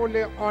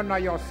rightfully honor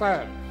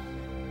yourselves.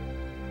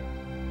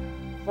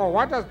 For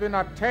what has been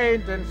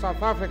attained in South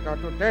Africa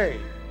today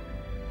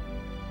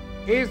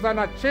is an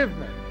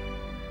achievement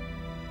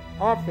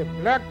of the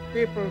black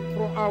people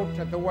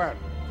throughout the world.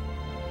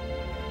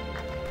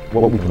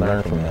 What we can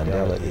learn from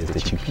Mandela is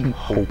that you keep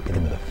hope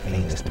in the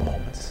faintest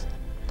moments.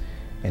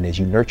 And as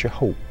you nurture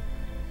hope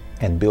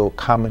and build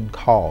common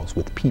cause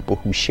with people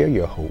who share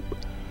your hope,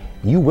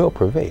 you will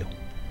prevail.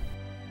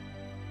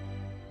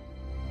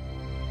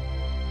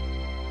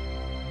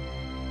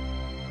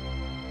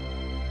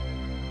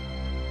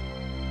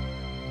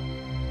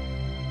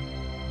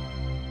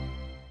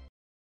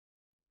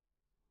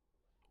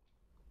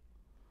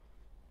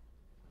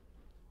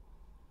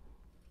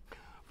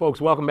 Folks,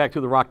 welcome back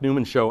to the Rock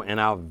Newman Show and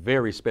our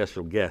very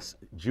special guest,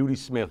 Judy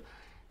Smith.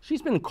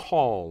 She's been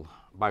called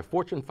by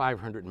Fortune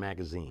 500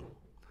 magazine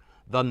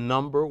the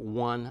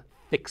 #1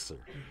 fixer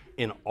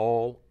in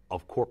all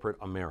of corporate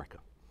America.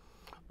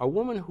 A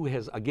woman who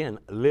has, again,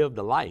 lived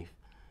a life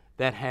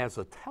that has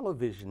a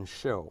television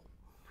show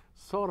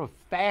sort of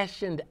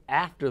fashioned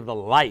after the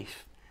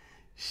life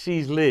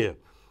she's lived.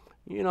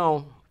 You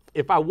know,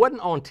 if I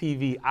wasn't on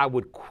TV, I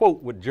would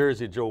quote what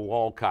Jersey Joe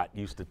Walcott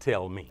used to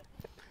tell me.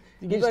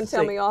 You going to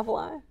tell me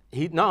offline?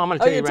 No, I'm going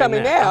to tell you right now. Oh, you tell me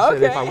now, I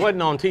said, okay. if I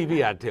wasn't on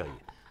TV, I'd tell you.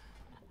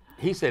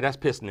 He said, that's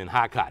pissing in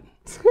high cotton.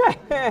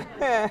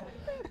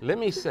 Let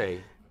me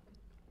say,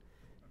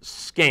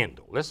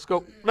 scandal. Let's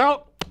go.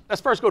 No, let's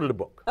first go to the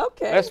book.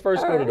 Okay. Let's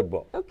first go to right. the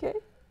book. Okay.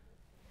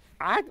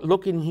 I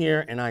look in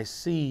here and I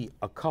see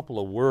a couple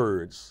of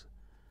words.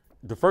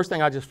 The first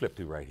thing I just flipped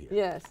to right here.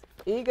 Yes.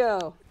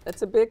 Ego.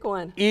 That's a big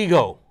one.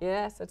 Ego.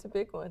 Yes, that's a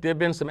big one. There have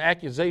been some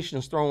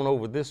accusations thrown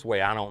over this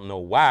way. I don't know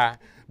why,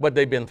 but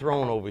they've been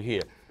thrown over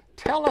here.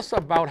 Tell us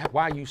about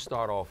why you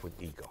start off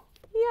with ego.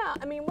 Yeah,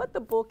 I mean, what the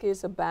book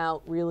is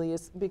about really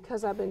is,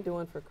 because I've been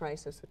doing For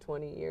Crisis for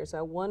 20 years,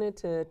 I wanted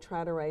to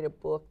try to write a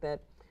book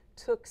that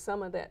took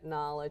some of that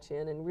knowledge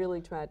in and really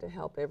tried to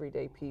help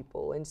everyday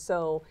people. And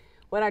so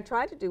what I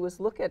tried to do was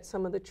look at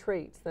some of the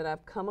traits that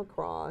I've come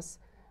across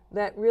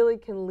that really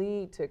can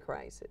lead to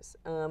crisis.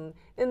 And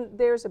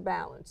there's a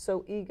balance.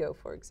 So ego,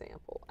 for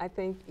example. I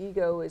think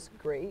ego is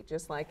great,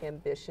 just like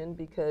ambition,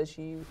 because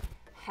you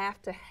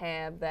have to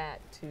have that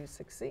to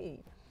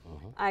succeed.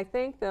 I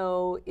think,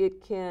 though,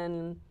 it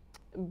can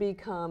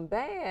become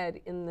bad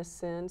in the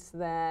sense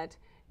that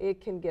it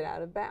can get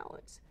out of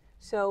balance.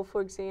 So, for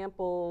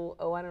example,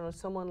 I don't know,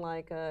 someone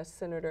like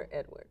Senator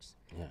Edwards,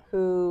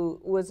 who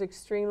was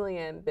extremely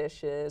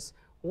ambitious,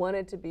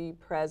 wanted to be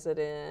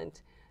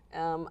president.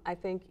 I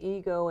think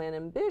ego and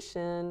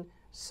ambition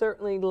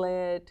certainly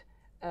led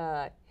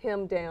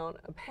him down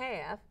a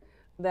path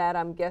that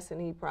I'm guessing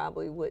he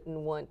probably wouldn't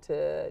want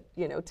to,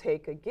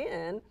 take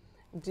again,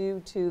 due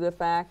to the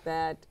fact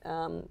that,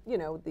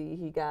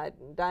 he got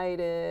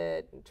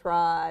indicted and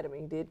tried. I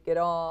mean, he did get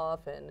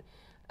off, and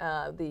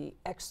the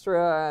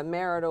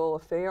extramarital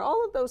affair,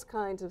 all of those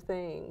kinds of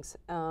things.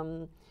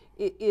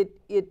 It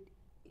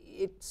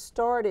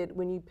started,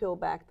 when you peel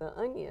back the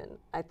onion,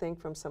 I think,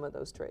 from some of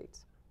those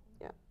traits.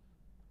 Yeah.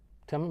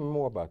 Tell me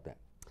more about that.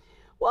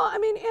 Well, I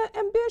mean,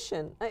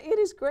 ambition. It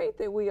is great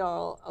that we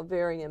all are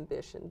very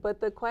ambitious, but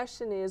the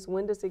question is,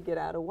 when does it get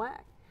out of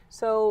whack?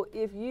 So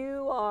if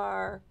you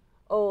are,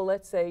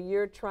 let's say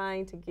you're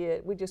trying to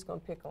get, we're just going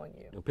to pick on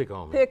you. Pick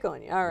on me. Pick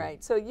on you, all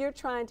right. So you're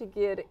trying to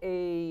get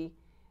a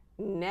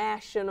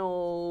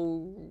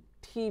national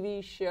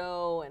TV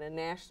show and a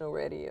national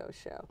radio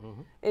show.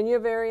 And you're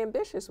very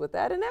ambitious with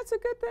that, and that's a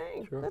good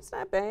thing. Sure. That's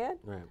not bad.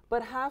 Right.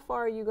 But how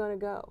far are you going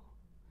to go?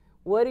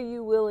 What are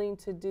you willing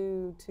to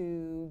do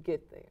to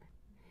get there?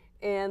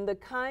 And the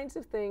kinds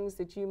of things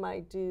that you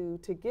might do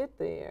to get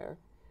there,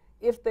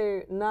 if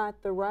they're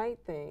not the right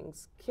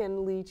things,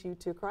 can lead you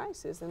to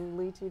crisis and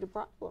lead you to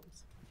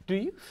problems. Do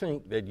you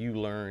think that you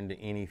learned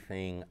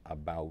anything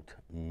about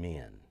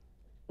men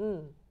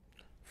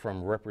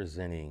from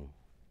representing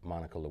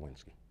Monica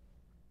Lewinsky?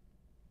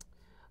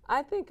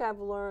 I think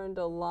I've learned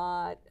a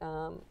lot,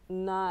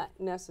 not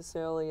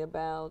necessarily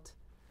about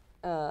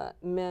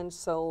men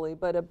solely,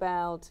 but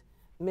about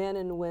men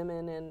and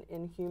women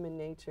and human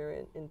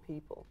nature and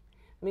people.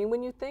 I mean,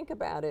 when you think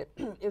about it,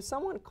 if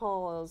someone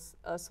calls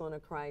us on a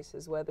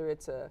crisis, whether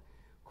it's a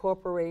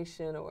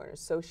corporation or an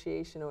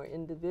association or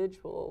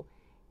individual,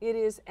 it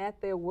is at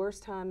their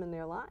worst time in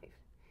their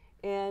life.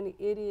 And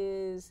it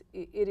is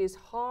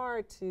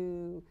hard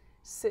to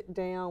sit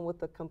down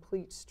with a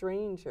complete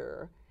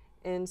stranger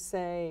and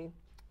say,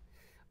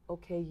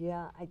 okay,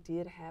 yeah, I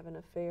did have an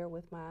affair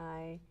with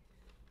my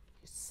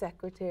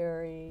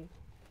secretary,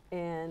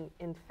 and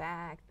in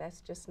fact,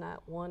 that's just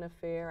not one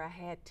affair, I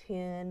had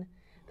 10.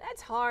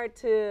 That's hard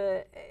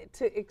to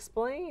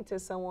explain to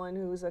someone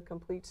who's a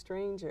complete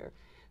stranger.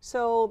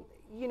 So,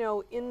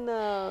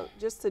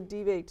 just to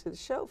deviate to the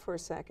show for a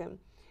second,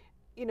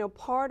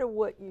 part of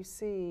what you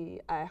see,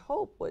 I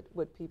hope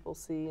what people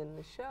see in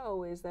the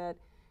show, is that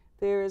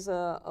there's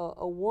a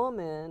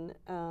woman,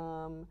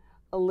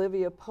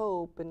 Olivia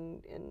Pope,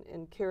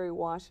 and Kerry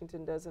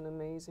Washington does an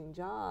amazing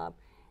job.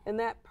 And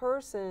that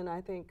person, I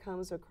think,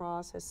 comes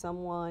across as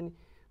someone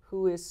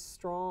who is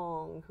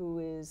strong, who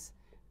is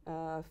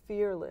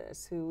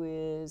fearless, who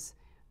is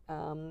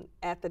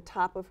at the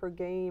top of her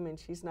game, and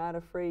she's not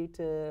afraid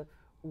to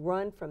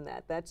run from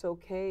that. That's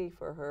okay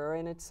for her,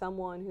 and it's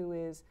someone who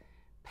is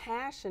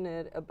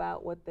passionate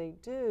about what they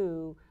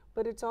do,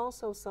 but it's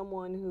also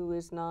someone who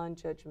is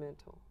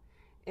non-judgmental.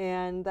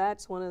 And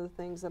that's one of the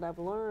things that I've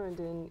learned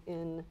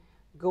in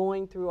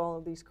going through all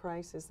of these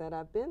crises that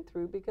I've been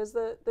through, because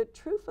the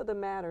truth of the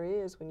matter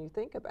is, when you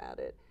think about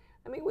it,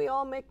 I mean, we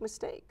all make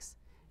mistakes.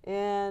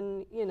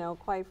 And, you know,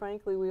 quite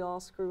frankly, we all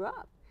screw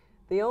up.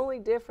 The only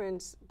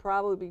difference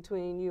probably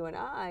between you and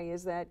I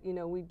is that, you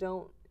know, we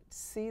don't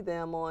see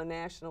them on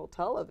national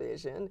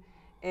television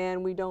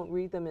and we don't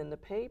read them in the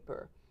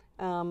paper.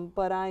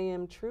 But I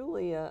am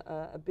truly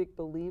a big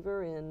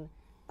believer in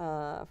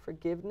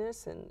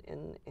forgiveness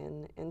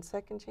and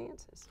second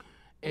chances.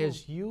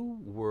 As you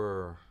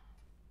were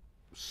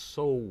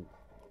so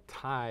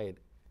tied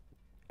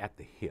at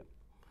the hip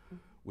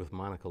with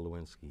Monica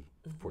Lewinsky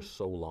for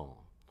so long,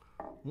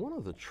 one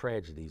of the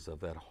tragedies of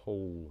that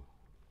whole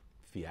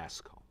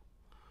fiasco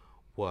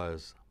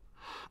was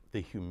the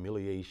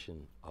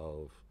humiliation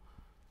of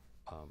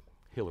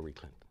Hillary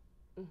Clinton.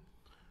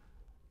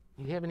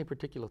 Do you have any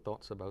particular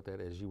thoughts about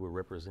that as you were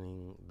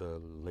representing the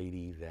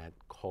lady that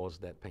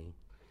caused that pain?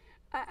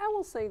 I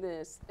will say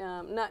this,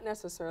 not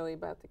necessarily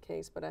about the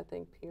case, but I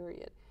think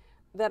period,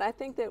 that I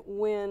think that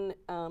when,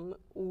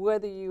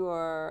 whether you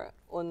are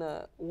on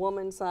the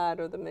woman side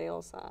or the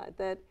male side,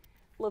 that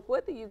look,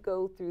 whether you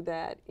go through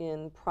that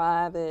in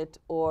private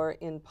or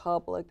in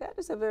public, that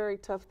is a very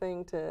tough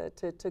thing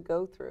to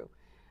go through.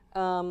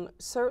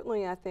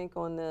 Certainly, I think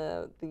on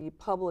the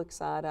public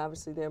side,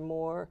 obviously there are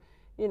more,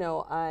 you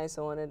know, eyes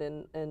on it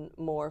and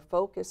more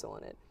focus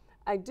on it.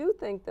 I do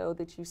think, though,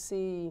 that you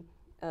see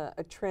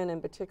a trend,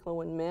 in particular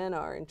when men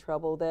are in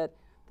trouble, that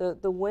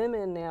the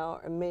women now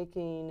are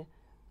making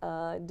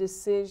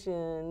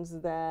decisions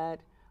that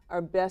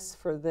are best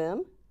for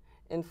them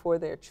and for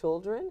their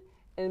children,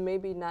 and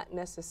maybe not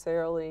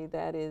necessarily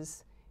that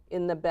is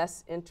in the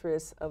best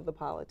interest of the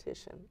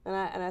politician. And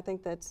I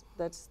think that's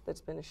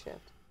been a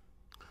shift.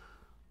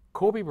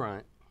 Kobe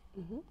Bryant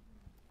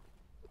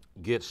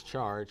gets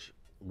charged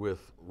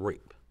with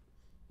rape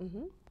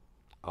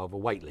of a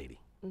white lady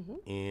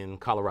in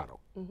Colorado.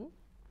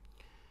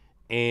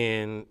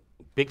 And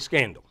big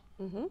scandal.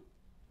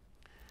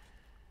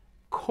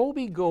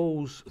 Kobe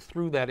goes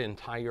through that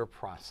entire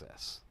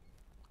process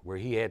where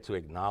he had to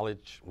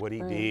acknowledge what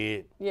he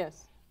did.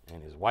 Yes.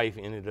 And his wife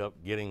ended up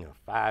getting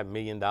a $5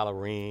 million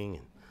ring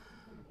and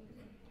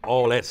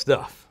all that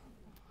stuff.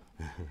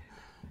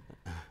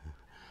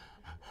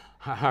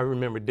 I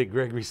remember Dick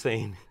Gregory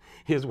saying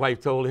his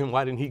wife told him,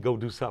 why didn't he go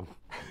do something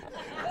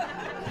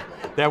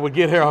that would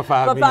get her a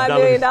 $5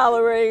 million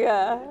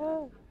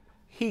ring.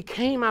 He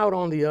came out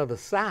on the other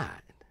side,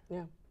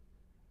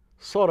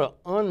 sort of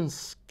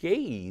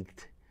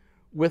unscathed,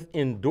 with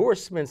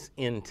endorsements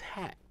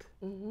intact.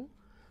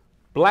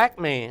 Black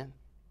man,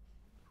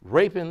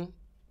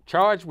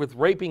 charged with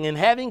raping and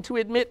having to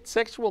admit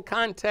sexual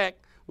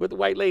contact with a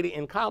white lady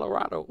in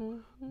Colorado,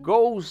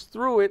 goes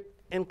through it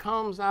and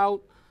comes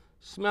out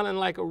smelling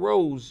like a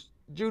rose.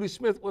 Judy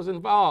Smith was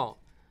involved.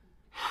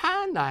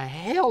 How in the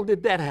hell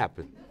did that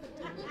happen?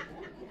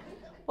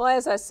 Well,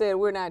 as I said,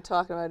 we're not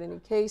talking about any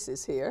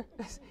cases here.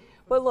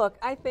 But look,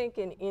 I think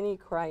in any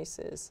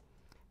crisis,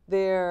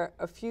 there are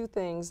a few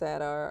things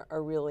that are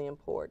really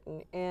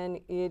important. And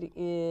it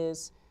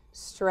is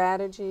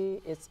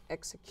strategy, it's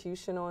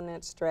execution on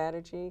that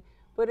strategy,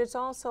 but it's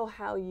also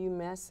how you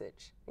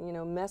message. You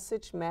know,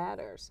 message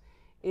matters.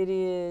 It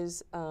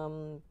is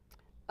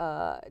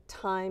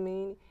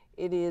timing.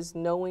 It is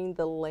knowing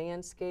the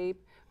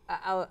landscape.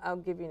 I'll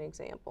give you an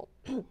example.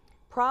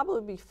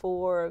 Probably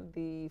before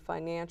the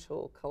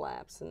financial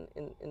collapse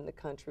in the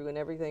country, when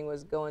everything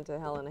was going to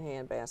hell in a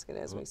handbasket,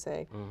 as we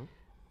say,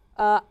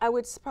 I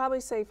would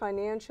probably say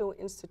financial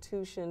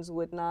institutions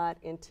would not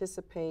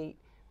anticipate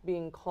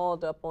being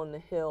called up on the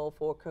Hill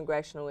for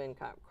congressional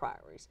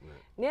inquiries.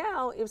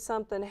 Now, if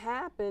something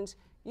happens,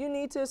 you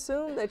need to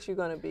assume that you're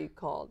going to be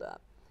called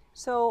up.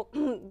 So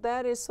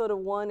that is sort of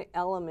one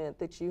element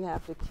that you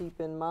have to keep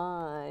in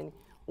mind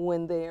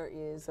when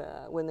there's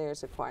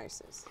a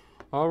crisis.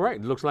 All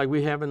right, looks like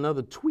we have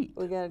another tweet.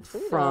 We got a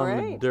tweet, from all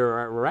right.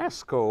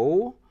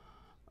 Durasco.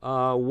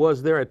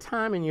 Was there a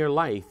time in your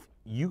life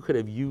you could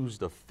have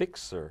used a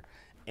fixer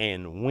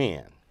and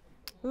win?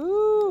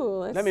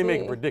 Ooh, Let me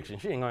make a prediction.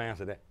 She ain't gonna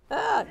answer that.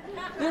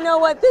 You know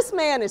what? This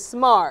man is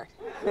smart.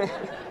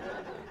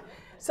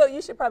 So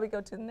you should probably go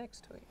to the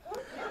next tweet.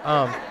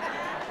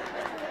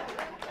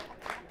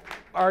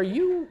 Are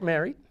you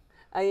married?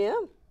 I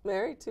am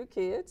married, 2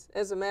 kids.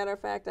 As a matter of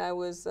fact, I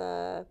was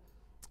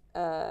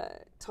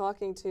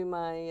talking to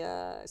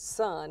my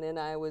son, and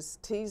I was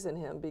teasing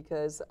him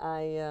because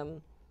I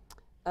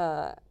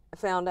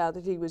found out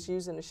that he was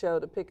using the show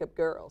to pick up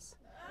girls.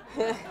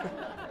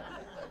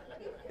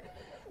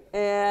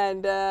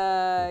 And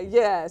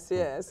yes. He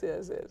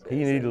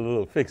needed a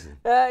little fixing.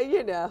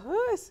 You know,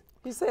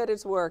 he said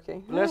it's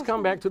working. Let's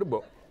come back to the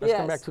book. Let's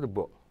come Yes. back to the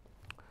book.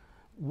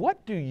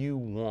 What do you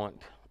want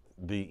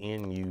the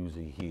end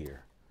user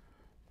here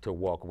to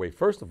walk away?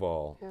 First of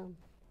all,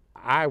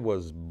 I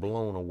was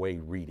blown away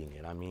reading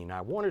it. I mean,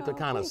 I wanted to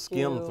kind of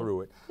skim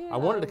through it. Yeah. I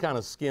wanted to kind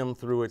of skim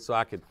through it so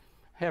I could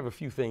have a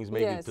few things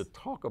maybe to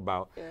talk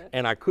about,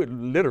 and I could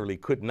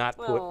not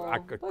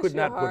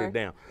put it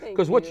down,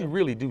 because what you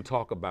really do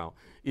talk about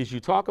is you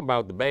talk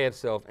about the bad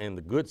self and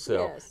the good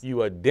self. Yes.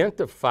 You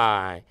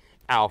identify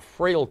our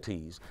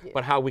frailties,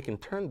 but how we can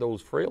turn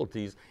those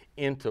frailties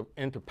into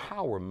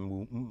power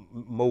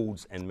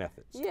modes and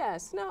methods.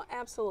 Yes, no,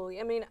 absolutely.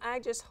 I mean, I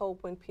just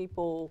hope when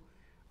people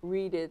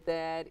read it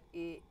that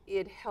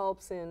it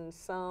helps in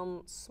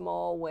some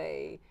small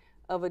way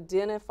of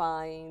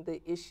identifying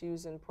the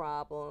issues and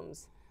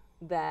problems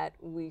that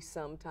we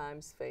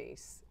sometimes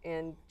face,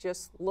 and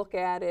just look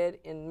at it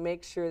and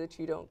make sure that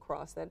you don't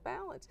cross that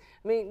balance.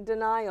 I mean,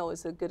 denial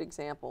is a good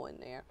example in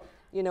there,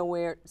 you know,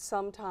 where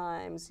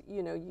sometimes,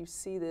 you know, you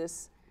see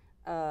this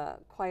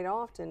quite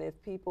often if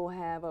people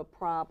have a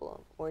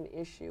problem or an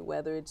issue,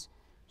 whether it's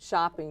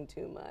shopping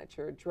too much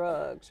or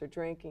drugs or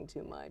drinking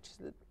too much,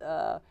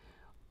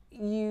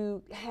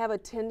 you have a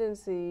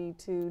tendency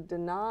to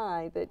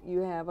deny that you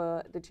have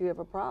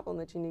a problem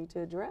that you need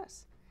to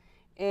address.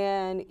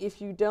 And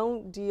if you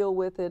don't deal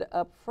with it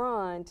up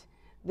front,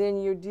 then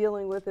you're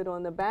dealing with it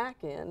on the back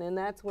end, and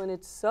that's when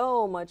it's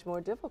so much more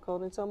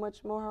difficult and so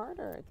much more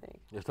harder, I think.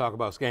 Let's talk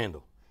about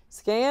scandal.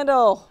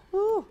 Scandal.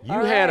 Whew. You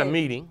had a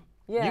meeting.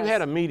 Yes. You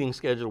had a meeting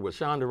scheduled with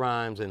Shonda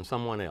Rhimes and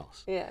someone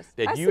else. Yes.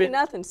 That I you see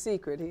nothing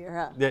secret here,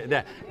 huh?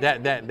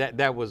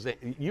 That was,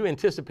 you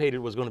anticipated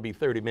was going to be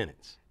 30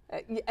 minutes.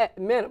 At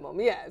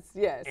minimum, yes,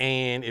 yes.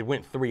 And it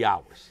went 3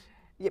 hours.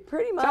 Yeah,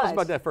 pretty much. Tell us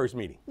about that first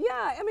meeting.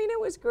 Yeah, I mean, it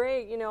was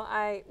great. You know,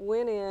 I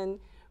went in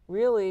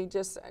really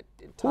just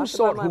talked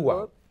sought about my who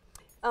book.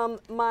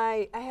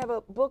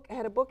 I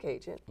had a book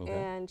agent,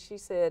 and she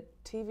said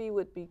TV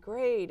would be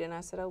great, and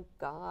I said, oh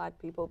God,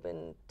 people have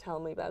been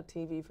telling me about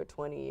TV for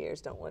 20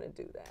 years, don't want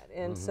to do that.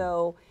 And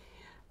so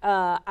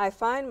I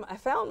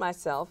found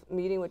myself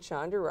meeting with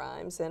Shonda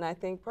Rhimes, and I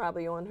think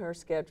probably on her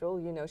schedule,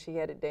 you know, she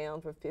had it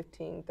down for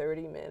 15,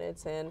 30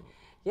 minutes, and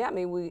yeah, I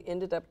mean, we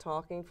ended up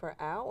talking for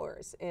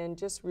hours and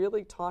just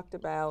really talked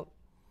about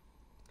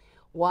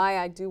why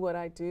I do, what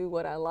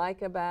I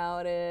like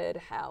about it,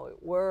 how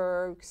it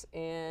works,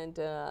 and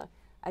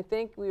I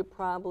think we had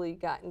probably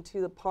gotten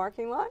to the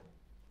parking lot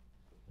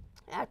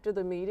after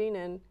the meeting,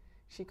 and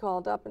she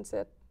called up and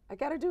said, I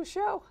got to do a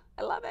show.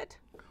 I love it.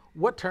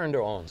 What turned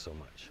her on so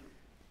much?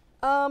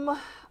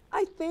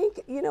 I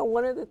think, you know,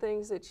 one of the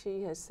things that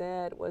she has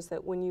said was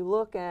that when you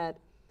look at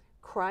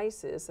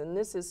crisis, and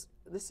this is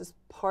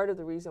part of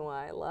the reason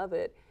why I love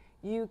it,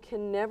 you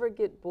can never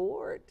get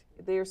bored.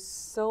 There's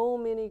so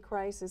many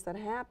crises that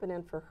happen,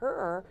 and for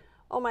her,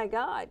 oh my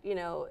God, you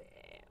know,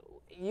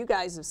 you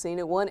guys have seen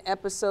it. One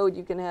episode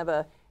you can have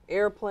a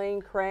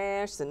airplane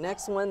crash, the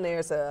next one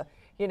there's a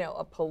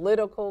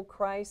political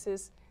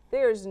crisis.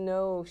 There's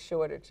no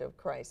shortage of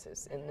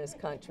crisis in this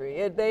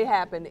country. They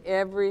happen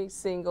every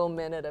single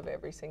minute of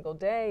every single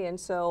day, and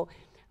so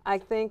I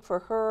think for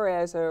her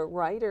as a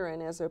writer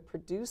and as a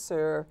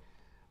producer,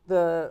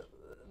 the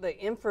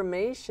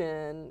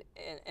information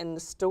and the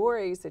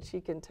stories that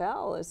she can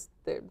tell is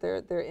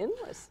they're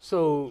endless.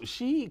 So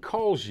she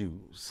calls you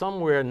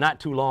somewhere not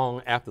too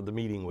long after the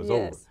meeting was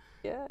over.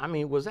 Yeah. I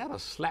mean, was that a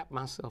slap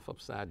myself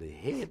upside the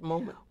head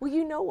moment? Well,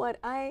 you know what?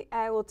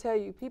 I will tell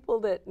you, people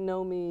that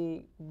know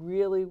me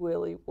really,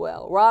 really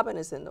well. Robin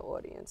is in the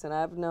audience, and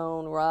I've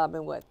known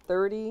Robin, what,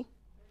 33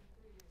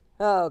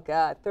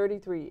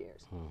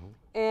 years.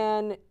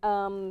 And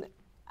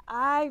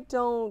I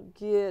don't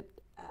get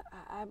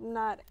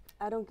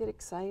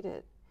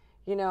excited.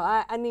 You know,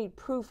 I need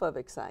proof of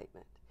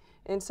excitement.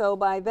 And so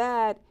by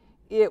that,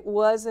 it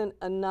wasn't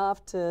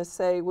enough to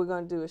say we're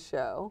going to do a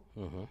show.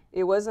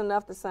 It wasn't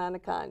enough to sign a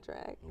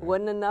contract. It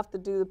wasn't enough to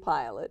do the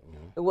pilot.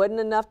 It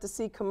wasn't enough to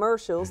see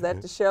commercials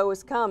that the show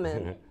is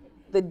coming.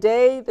 The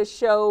day the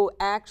show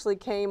actually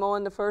came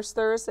on the first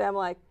Thursday, I'm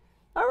like,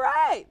 all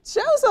right,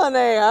 show's on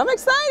there. I'm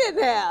excited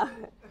now.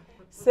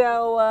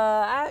 So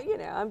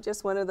I'm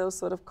just one of those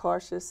sort of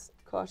cautious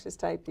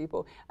type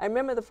people. I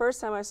remember the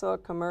first time I saw a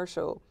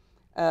commercial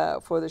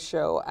for the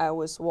show, I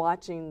was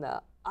watching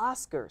the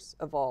Oscars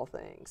of all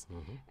things,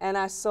 and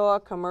I saw a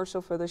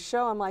commercial for the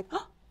show. I'm like,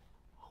 oh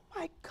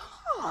my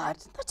God,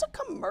 that's a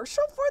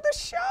commercial for the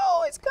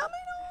show. It's coming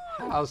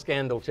on. How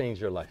Scandal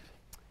changed your life?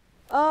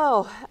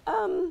 Oh,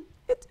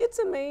 it's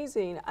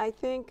amazing. I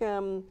think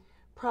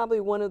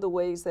probably one of the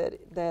ways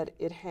that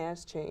it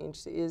has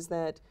changed is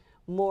that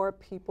more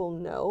people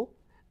know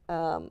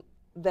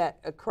that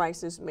a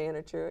crisis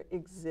manager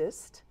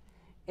exists,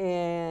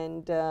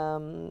 and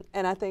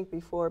I think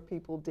before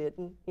people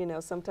didn't. You know,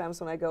 sometimes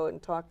when I go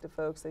and talk to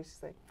folks, they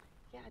say,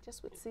 "Yeah, I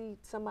just would see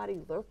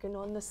somebody lurking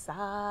on the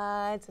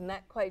sides and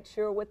not quite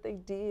sure what they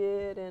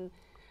did," and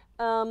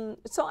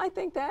so I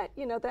think that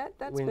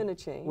that's been a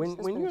change. When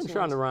you and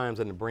Shonda Rhimes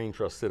and the Brain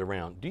Trust sit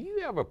around, do you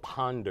ever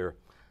ponder?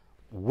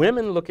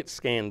 Women look at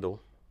Scandal.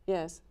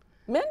 Yes.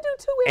 Men do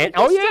too.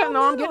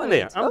 I'm getting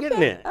there. I'm getting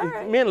there. All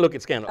right. Men look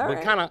at Scandal, All but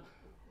right. kind of.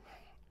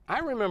 I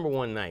remember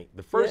one night,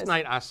 the first Yes.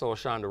 night I saw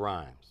Shonda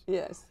Rhimes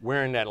Yes.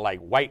 wearing that like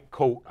white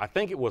coat. I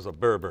think it was a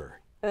Burberry,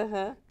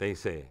 they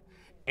said.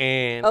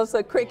 And Oh,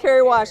 so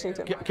Kerry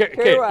Washington.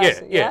 Kerry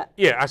Washington.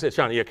 yeah. I said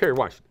Shonda, yeah, Kerry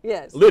Washington.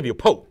 Yes. Olivia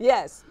Pope.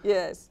 Yes.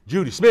 Yes.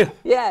 Judy Smith.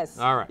 Yes.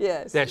 All right.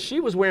 Yes. That she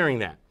was wearing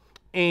that.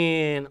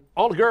 And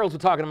all the girls were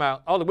talking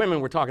about, all the women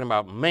were talking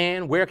about,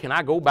 man, where can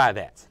I go buy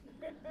that?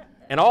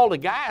 And all the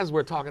guys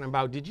were talking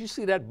about, did you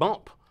see that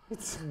bump?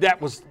 That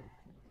was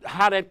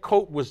how that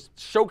coat was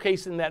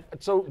showcasing that.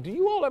 So do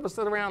you all ever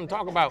sit around and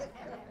talk about,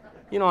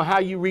 you know, how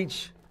you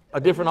reach a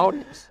different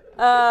audience?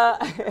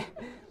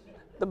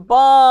 The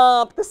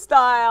bump, the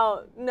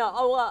style. No,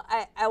 oh, well,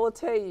 I will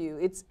tell you,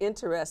 it's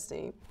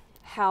interesting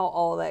how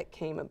all that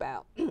came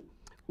about.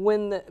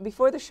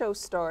 Before the show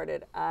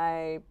started,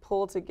 I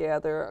pulled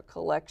together a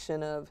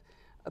collection of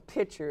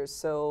pictures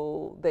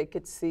so they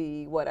could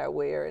see what I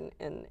wear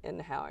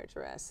and how I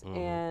dress.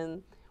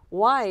 And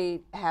white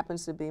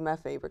happens to be my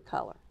favorite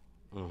color.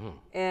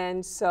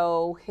 And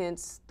so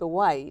hence the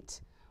white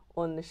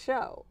on the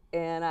show.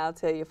 And I'll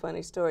tell you a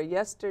funny story.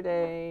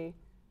 Yesterday,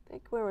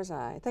 where was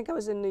I? I think I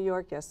was in New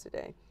York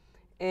yesterday.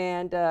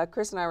 And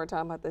Chris and I were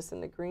talking about this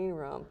in the green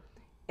room.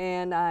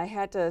 And I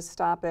had to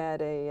stop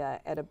at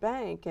a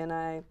bank, and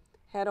I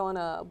had on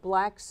a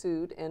black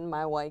suit and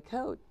my white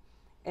coat.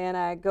 And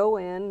I go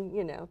in,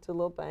 you know, to a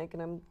little bank,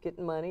 and I'm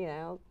getting money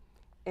out.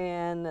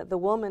 And the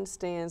woman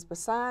stands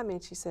beside me,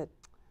 and she said,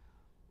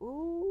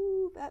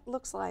 "Ooh, that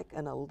looks like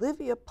an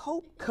Olivia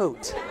Pope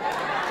coat."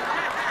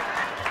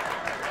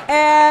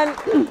 And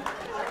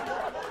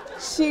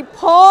she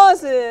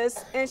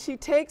pauses, and she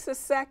takes a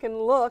second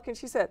look, and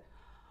she said,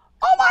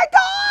 "Oh my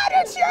God,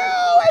 it's you,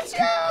 it's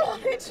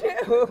you, it's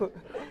you."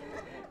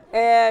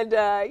 And,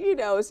 you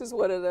know, this is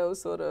one of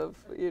those sort of,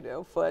 you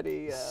know,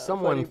 funny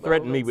Someone funny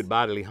threatened me moments. with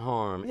bodily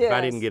harm if I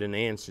Yes. didn't get an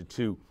answer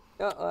to,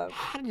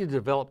 how did you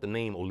develop the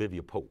name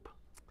Olivia Pope?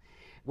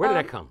 Where did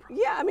that come from?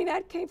 Yeah, I mean,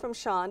 that came from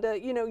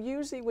Shonda. You know,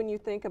 usually when you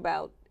think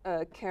about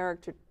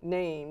character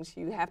names,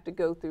 you have to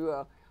go through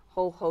a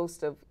whole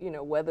host of, you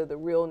know, whether the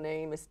real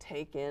name is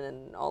taken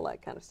and all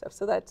that kind of stuff.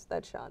 So that's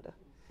Shonda.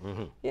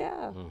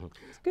 Yeah.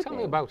 It's a good Tell me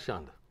name. about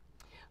Shonda.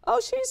 Oh,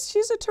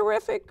 she's a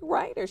terrific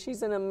writer.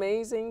 She's an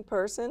amazing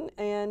person,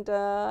 and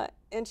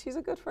she's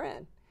a good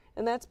friend.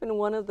 And that's been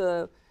one of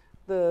the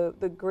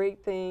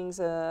great things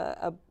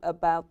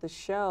about the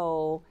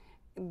show,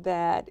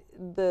 that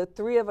the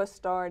three of us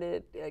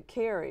started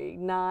Carrie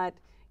not,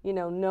 you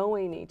know,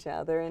 knowing each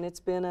other, and it's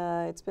been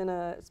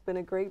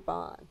a great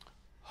bond.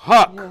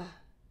 Huck. Yeah.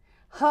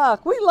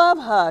 Huck, we love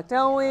Huck,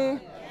 don't we?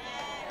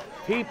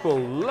 People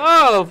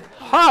love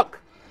Huck.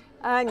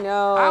 I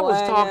know. I was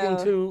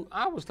know.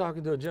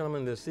 talking to a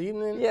gentleman this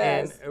evening,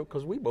 Yes. and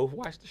because we both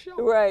watched the show,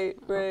 Right,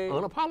 right.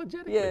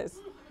 unapologetically. Yes.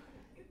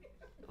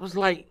 It was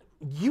like,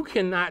 you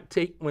cannot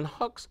take, when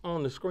Huck's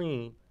on the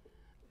screen,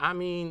 I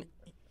mean,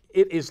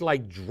 it is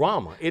like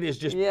drama. It is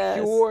just Yes.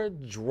 pure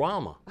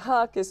drama.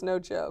 Huck is no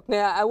joke.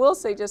 Now, I will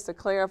say, just to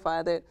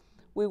clarify, that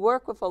we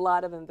work with a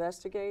lot of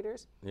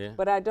investigators, Yeah.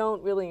 but I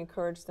don't really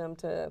encourage them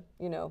to,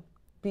 you know,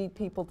 beat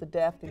people to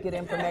death to get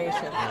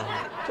information.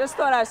 Just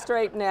thought I'd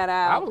straighten that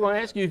I out. was going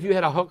to ask you if you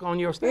had a Huck on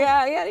your staff.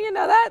 Yeah, you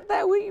know,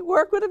 that we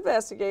work with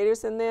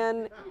investigators, and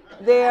then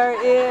there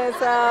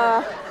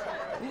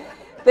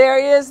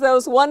is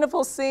those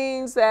wonderful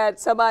scenes that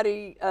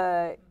somebody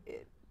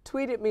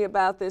tweeted me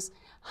about this.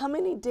 How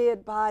many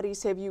dead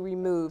bodies have you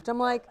removed? I'm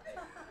like,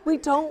 we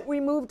don't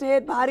remove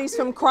dead bodies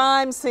from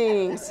crime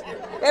scenes.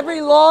 Every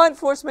law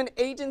enforcement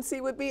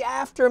agency would be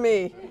after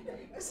me.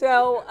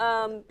 So,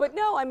 but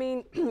no, I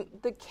mean,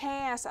 the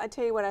cast, I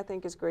tell you what I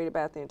think is great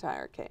about the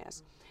entire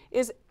cast,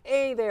 is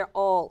A, they're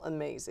all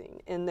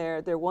amazing, and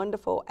they're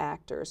wonderful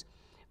actors.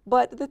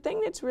 But the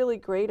thing that's really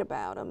great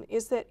about them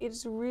is that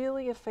it's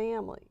really a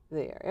family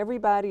there.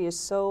 Everybody is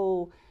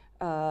so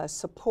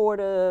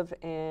supportive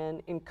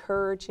and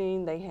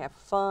encouraging. They have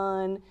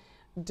fun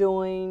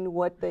doing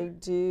what they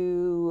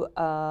do.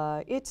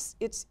 It's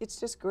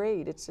just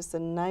great. It's just a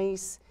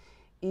nice,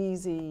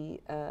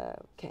 easy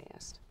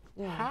cast.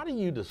 Yeah. How do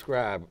you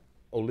describe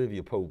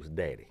Olivia Pope's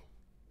daddy?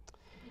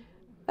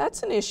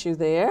 That's an issue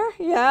there.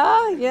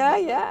 Yeah.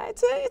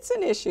 It's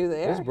an issue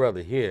there. This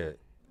brother here,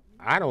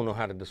 I don't know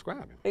how to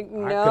describe him.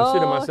 No. I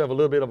consider myself a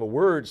little bit of a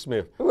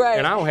wordsmith, Right.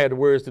 and I don't have the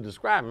words to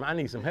describe him. I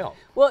need some help.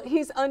 Well,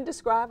 he's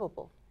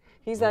undescribable.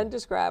 He's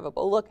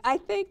undescribable. Look, I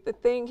think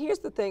here's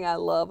the thing I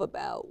love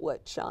about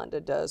what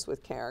Shonda does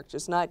with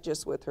characters, not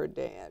just with her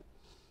dad,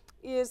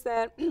 is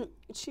that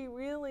she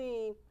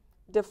really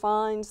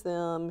defines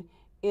them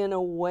in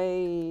a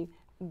way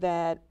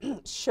that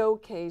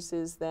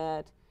showcases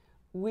that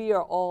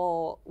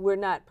we're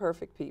not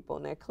perfect people.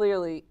 Now,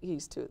 clearly,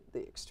 he's to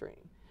the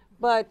extreme.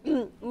 But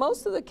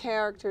most of the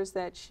characters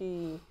that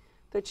she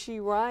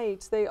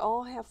writes, they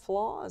all have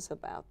flaws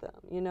about them.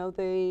 You know,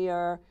 they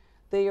are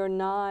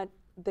not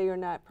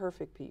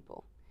perfect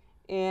people.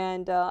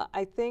 And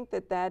I think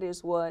that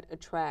is what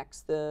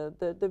attracts the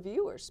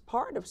viewers,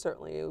 part of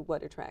certainly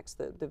what attracts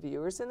the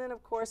viewers. And then,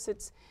 of course,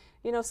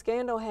 you know,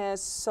 Scandal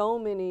has so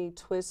many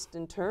twists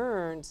and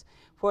turns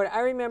for it. I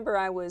remember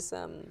I was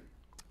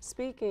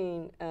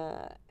speaking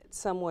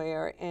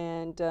somewhere,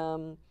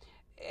 and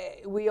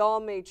we all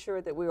made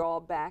sure that we were all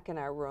back in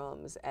our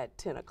rooms at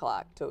 10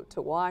 o'clock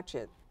to watch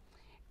it.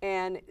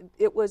 And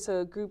it was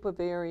a group of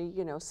very,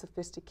 you know,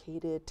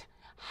 sophisticated,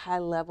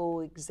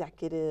 high-level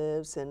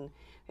executives, and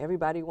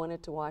everybody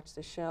wanted to watch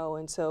the show.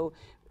 And so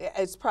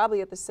it's probably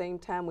at the same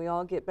time we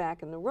all get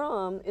back in the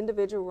room,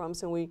 individual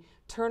rooms, and we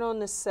turn on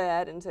the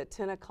set, and it's at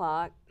 10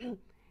 o'clock,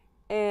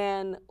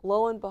 and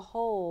lo and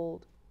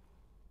behold,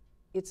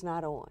 it's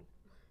not on.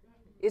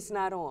 It's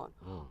not on.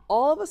 Oh.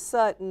 All of a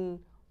sudden,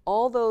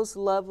 all those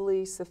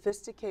lovely,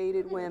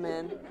 sophisticated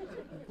women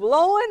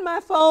blowing my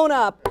phone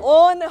up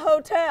on the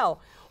hotel.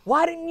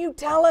 Why didn't you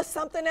tell us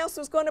something else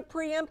was going to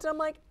preempt? I'm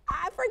like,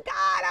 I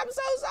forgot. I'm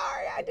so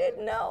sorry. I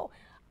didn't know.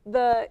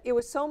 It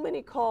was so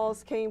many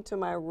calls came to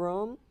my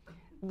room.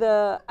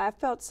 I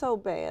felt so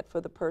bad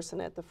for the person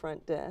at the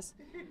front desk.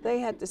 They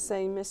had to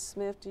say, Miss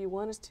Smith, do you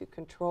want us to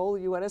control?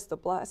 You want us to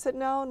block? I said,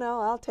 no,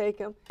 I'll take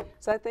them.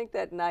 So I think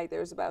that night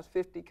there was about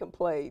 50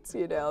 complaints,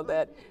 you know,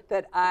 that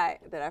I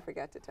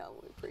forgot to tell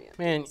them we preempted.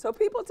 Man, so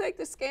people take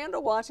the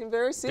scandal watching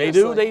very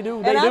seriously. They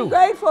do. And I'm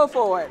grateful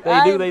for it.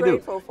 They do.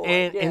 Grateful for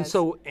it. Yes.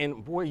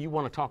 And boy, you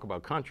want to talk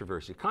about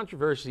controversy.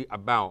 Controversy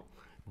about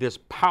this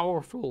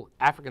powerful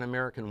African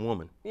American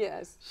woman.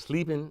 Yes.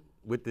 Sleeping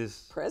with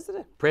this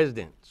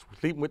president,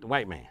 sleeping with the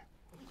white man.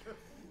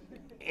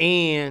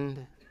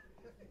 And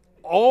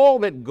all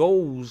that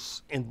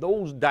goes in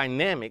those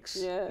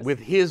dynamics with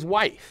his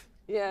wife.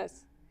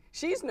 Yes.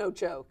 She's no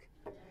joke.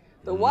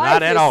 The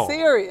wife is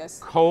serious.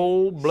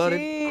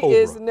 Cold-blooded cobra.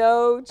 She is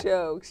no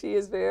joke. She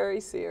is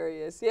very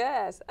serious.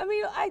 Yes. I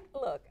mean, I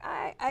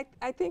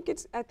think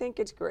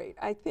it's great.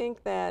 I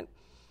think that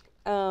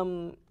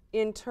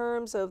in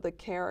terms of the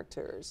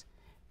characters,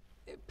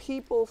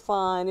 people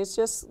find it's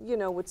just, you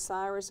know, with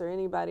Cyrus or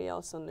anybody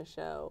else on the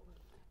show,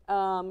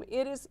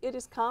 it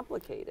is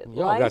complicated.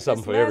 Y'all got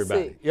something for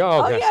everybody.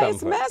 Y'all got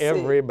something for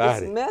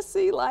everybody. It's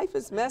messy. Life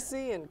is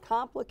messy and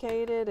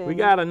complicated. And we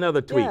got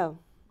another tweet. Yeah.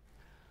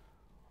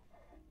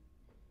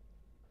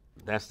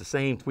 That's the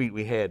same tweet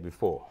we had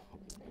before.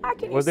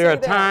 Was there a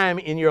time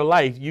in your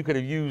life you could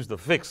have used the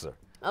fixer?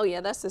 Oh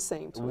yeah, that's the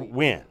same tweet.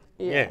 When?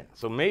 Yeah.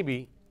 So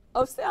maybe.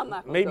 Oh, see, I'm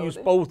not gonna maybe go you're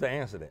there. supposed to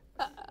answer that.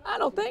 I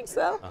don't think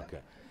so. Okay.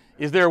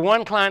 Is there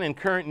one client in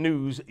current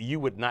news you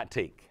would not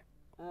take?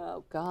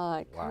 Oh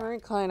God,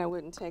 current client I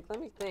wouldn't take. Let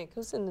me think.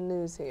 Who's in the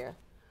news here?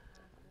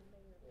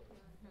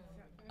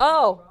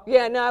 Oh,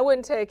 yeah, no, I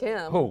wouldn't take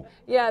him. Who?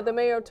 Yeah, the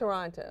mayor of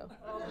Toronto.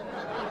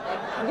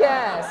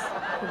 Yes.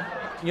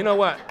 You know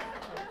what?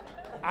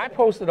 I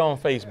posted on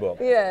Facebook.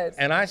 Yes.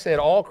 And I said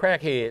all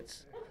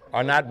crackheads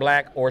are not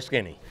black or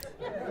skinny.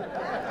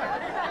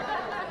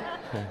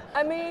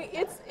 I mean,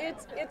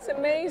 it's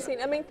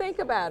amazing. I mean, think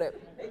about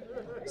it.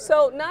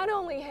 So not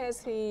only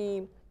has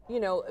he, you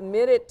know,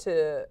 admitted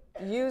to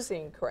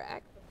using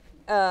crack,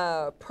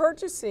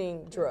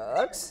 purchasing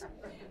drugs,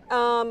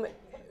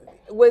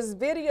 was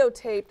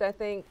videotaped, I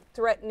think,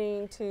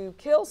 threatening to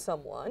kill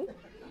someone.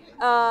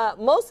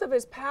 Most of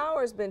his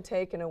power has been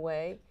taken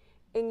away,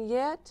 and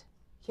yet,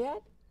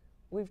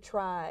 we've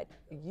tried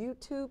a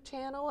YouTube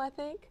channel, I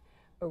think,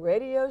 a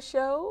radio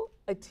show,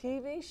 a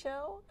TV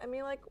show. I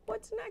mean, like,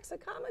 what's next? A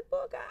comic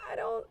book? I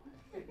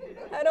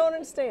don't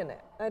understand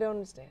that. I don't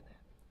understand that.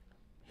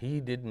 He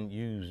didn't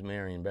use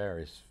Marion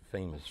Barry's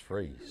famous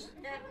phrase.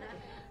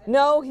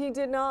 No, he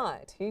did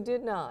not. He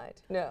did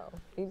not. No,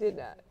 he did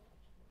not.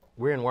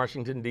 We're in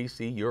Washington,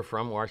 D.C. You're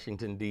from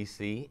Washington,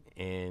 D.C.,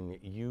 and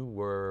you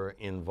were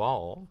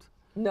involved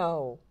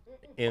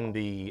in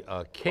the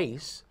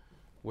case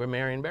where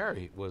Marion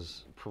Barry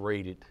was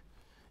paraded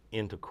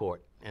into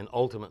court and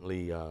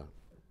ultimately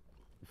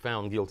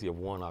found guilty of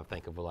one, I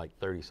think, of like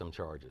 30-some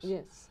charges.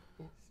 Yes.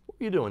 What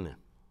were you doing then?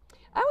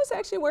 I was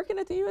actually working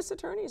at the U.S.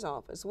 Attorney's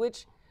Office,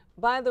 which,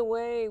 by the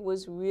way,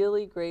 was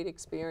really great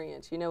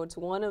experience. You know, it's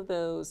one of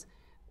those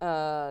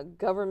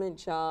government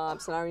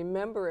jobs, and I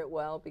remember it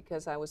well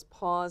because I was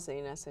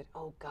pausing. I said,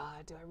 oh,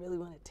 God, do I really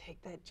want to take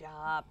that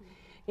job?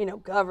 You know,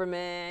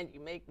 government,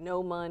 you make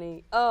no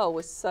money. Oh, it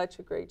was such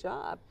a great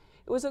job.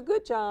 It was a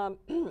good job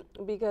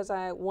because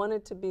I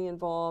wanted to be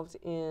involved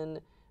in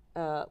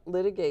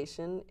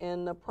litigation,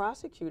 and the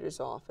prosecutor's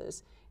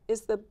office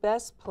is the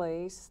best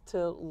place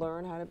to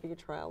learn how to be a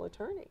trial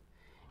attorney.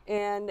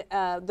 And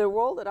the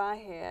role that I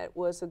had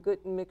was a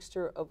good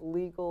mixture of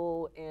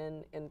legal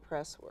and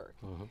press work.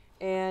 Mm-hmm.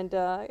 And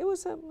it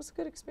was a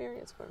good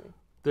experience for me.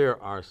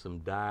 There are some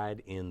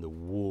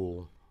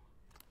dyed-in-the-wool,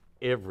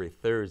 every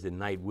Thursday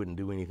night, wouldn't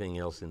do anything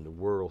else in the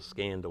world,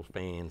 scandal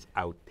fans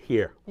out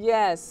here.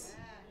 Yes.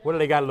 What do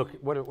they got to look?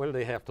 What do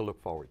they have to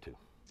look forward to?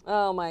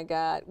 Oh my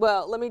God!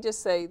 Well, let me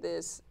just say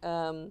this: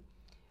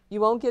 you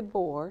won't get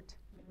bored.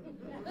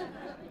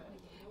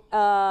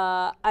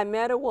 I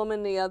met a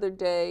woman the other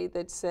day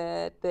that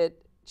said that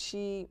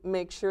she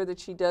makes sure that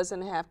she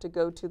doesn't have to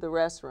go to the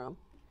restroom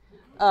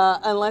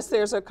unless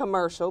there's a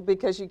commercial,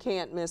 because you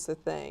can't miss a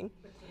thing.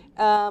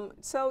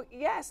 So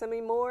yes, I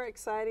mean, more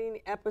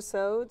exciting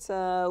episodes.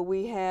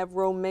 We have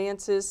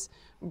romances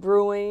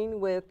brewing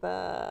with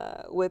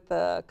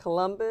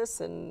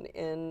Columbus,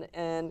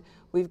 and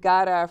we've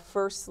got our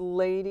First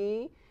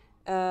Lady.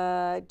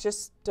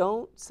 Just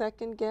don't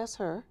second guess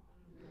her.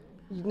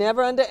 You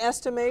never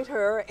underestimate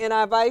her. And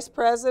our Vice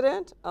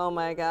President. Oh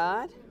my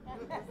God.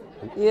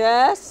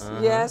 Yes,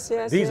 yes.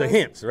 These are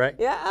hints, right?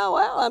 Yeah, oh,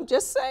 well, I'm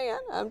just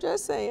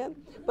saying.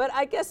 But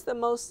I guess the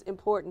most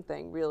important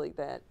thing, really,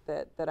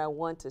 that I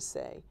want to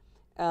say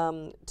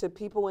to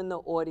people in the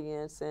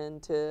audience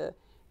and to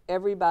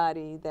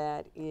everybody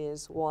that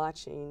is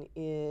watching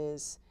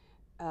is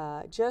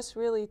just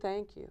really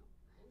thank you.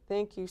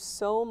 Thank you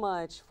so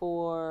much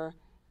for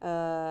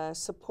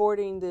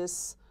supporting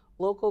this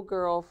local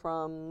girl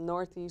from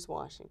Northeast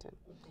Washington.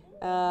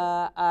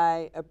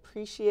 I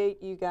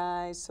appreciate you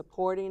guys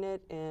supporting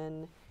it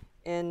and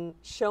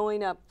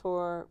showing up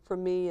for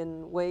me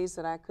in ways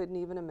that I couldn't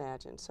even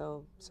imagine.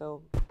 So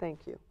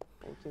thank you.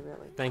 Thank you,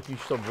 really. Thank you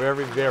so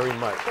very, very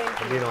much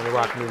for being on the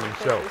Rock Newman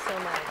Show. Thank you so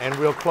much. And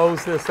we'll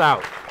close this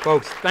out.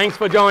 Folks, thanks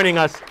for joining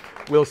us.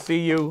 We'll see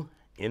you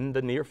in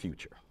the near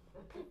future.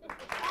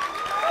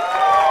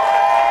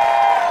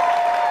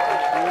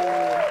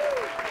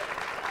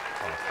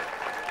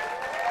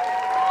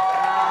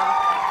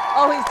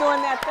 Oh, he's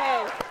doing that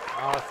thing.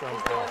 Awesome.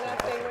 He's doing that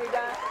thing we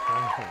got.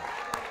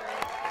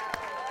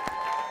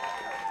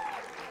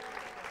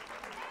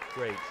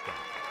 Great stuff.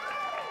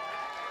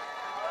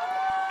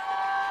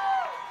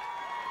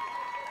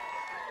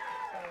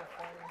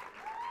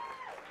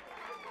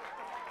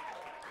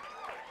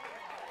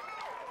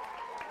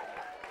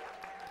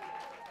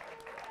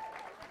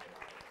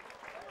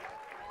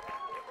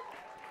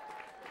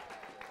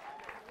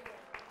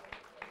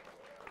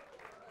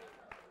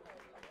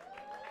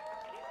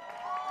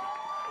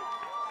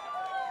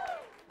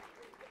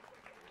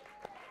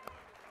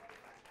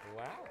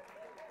 Wow.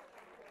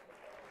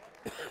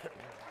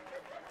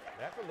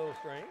 That's a little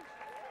strange.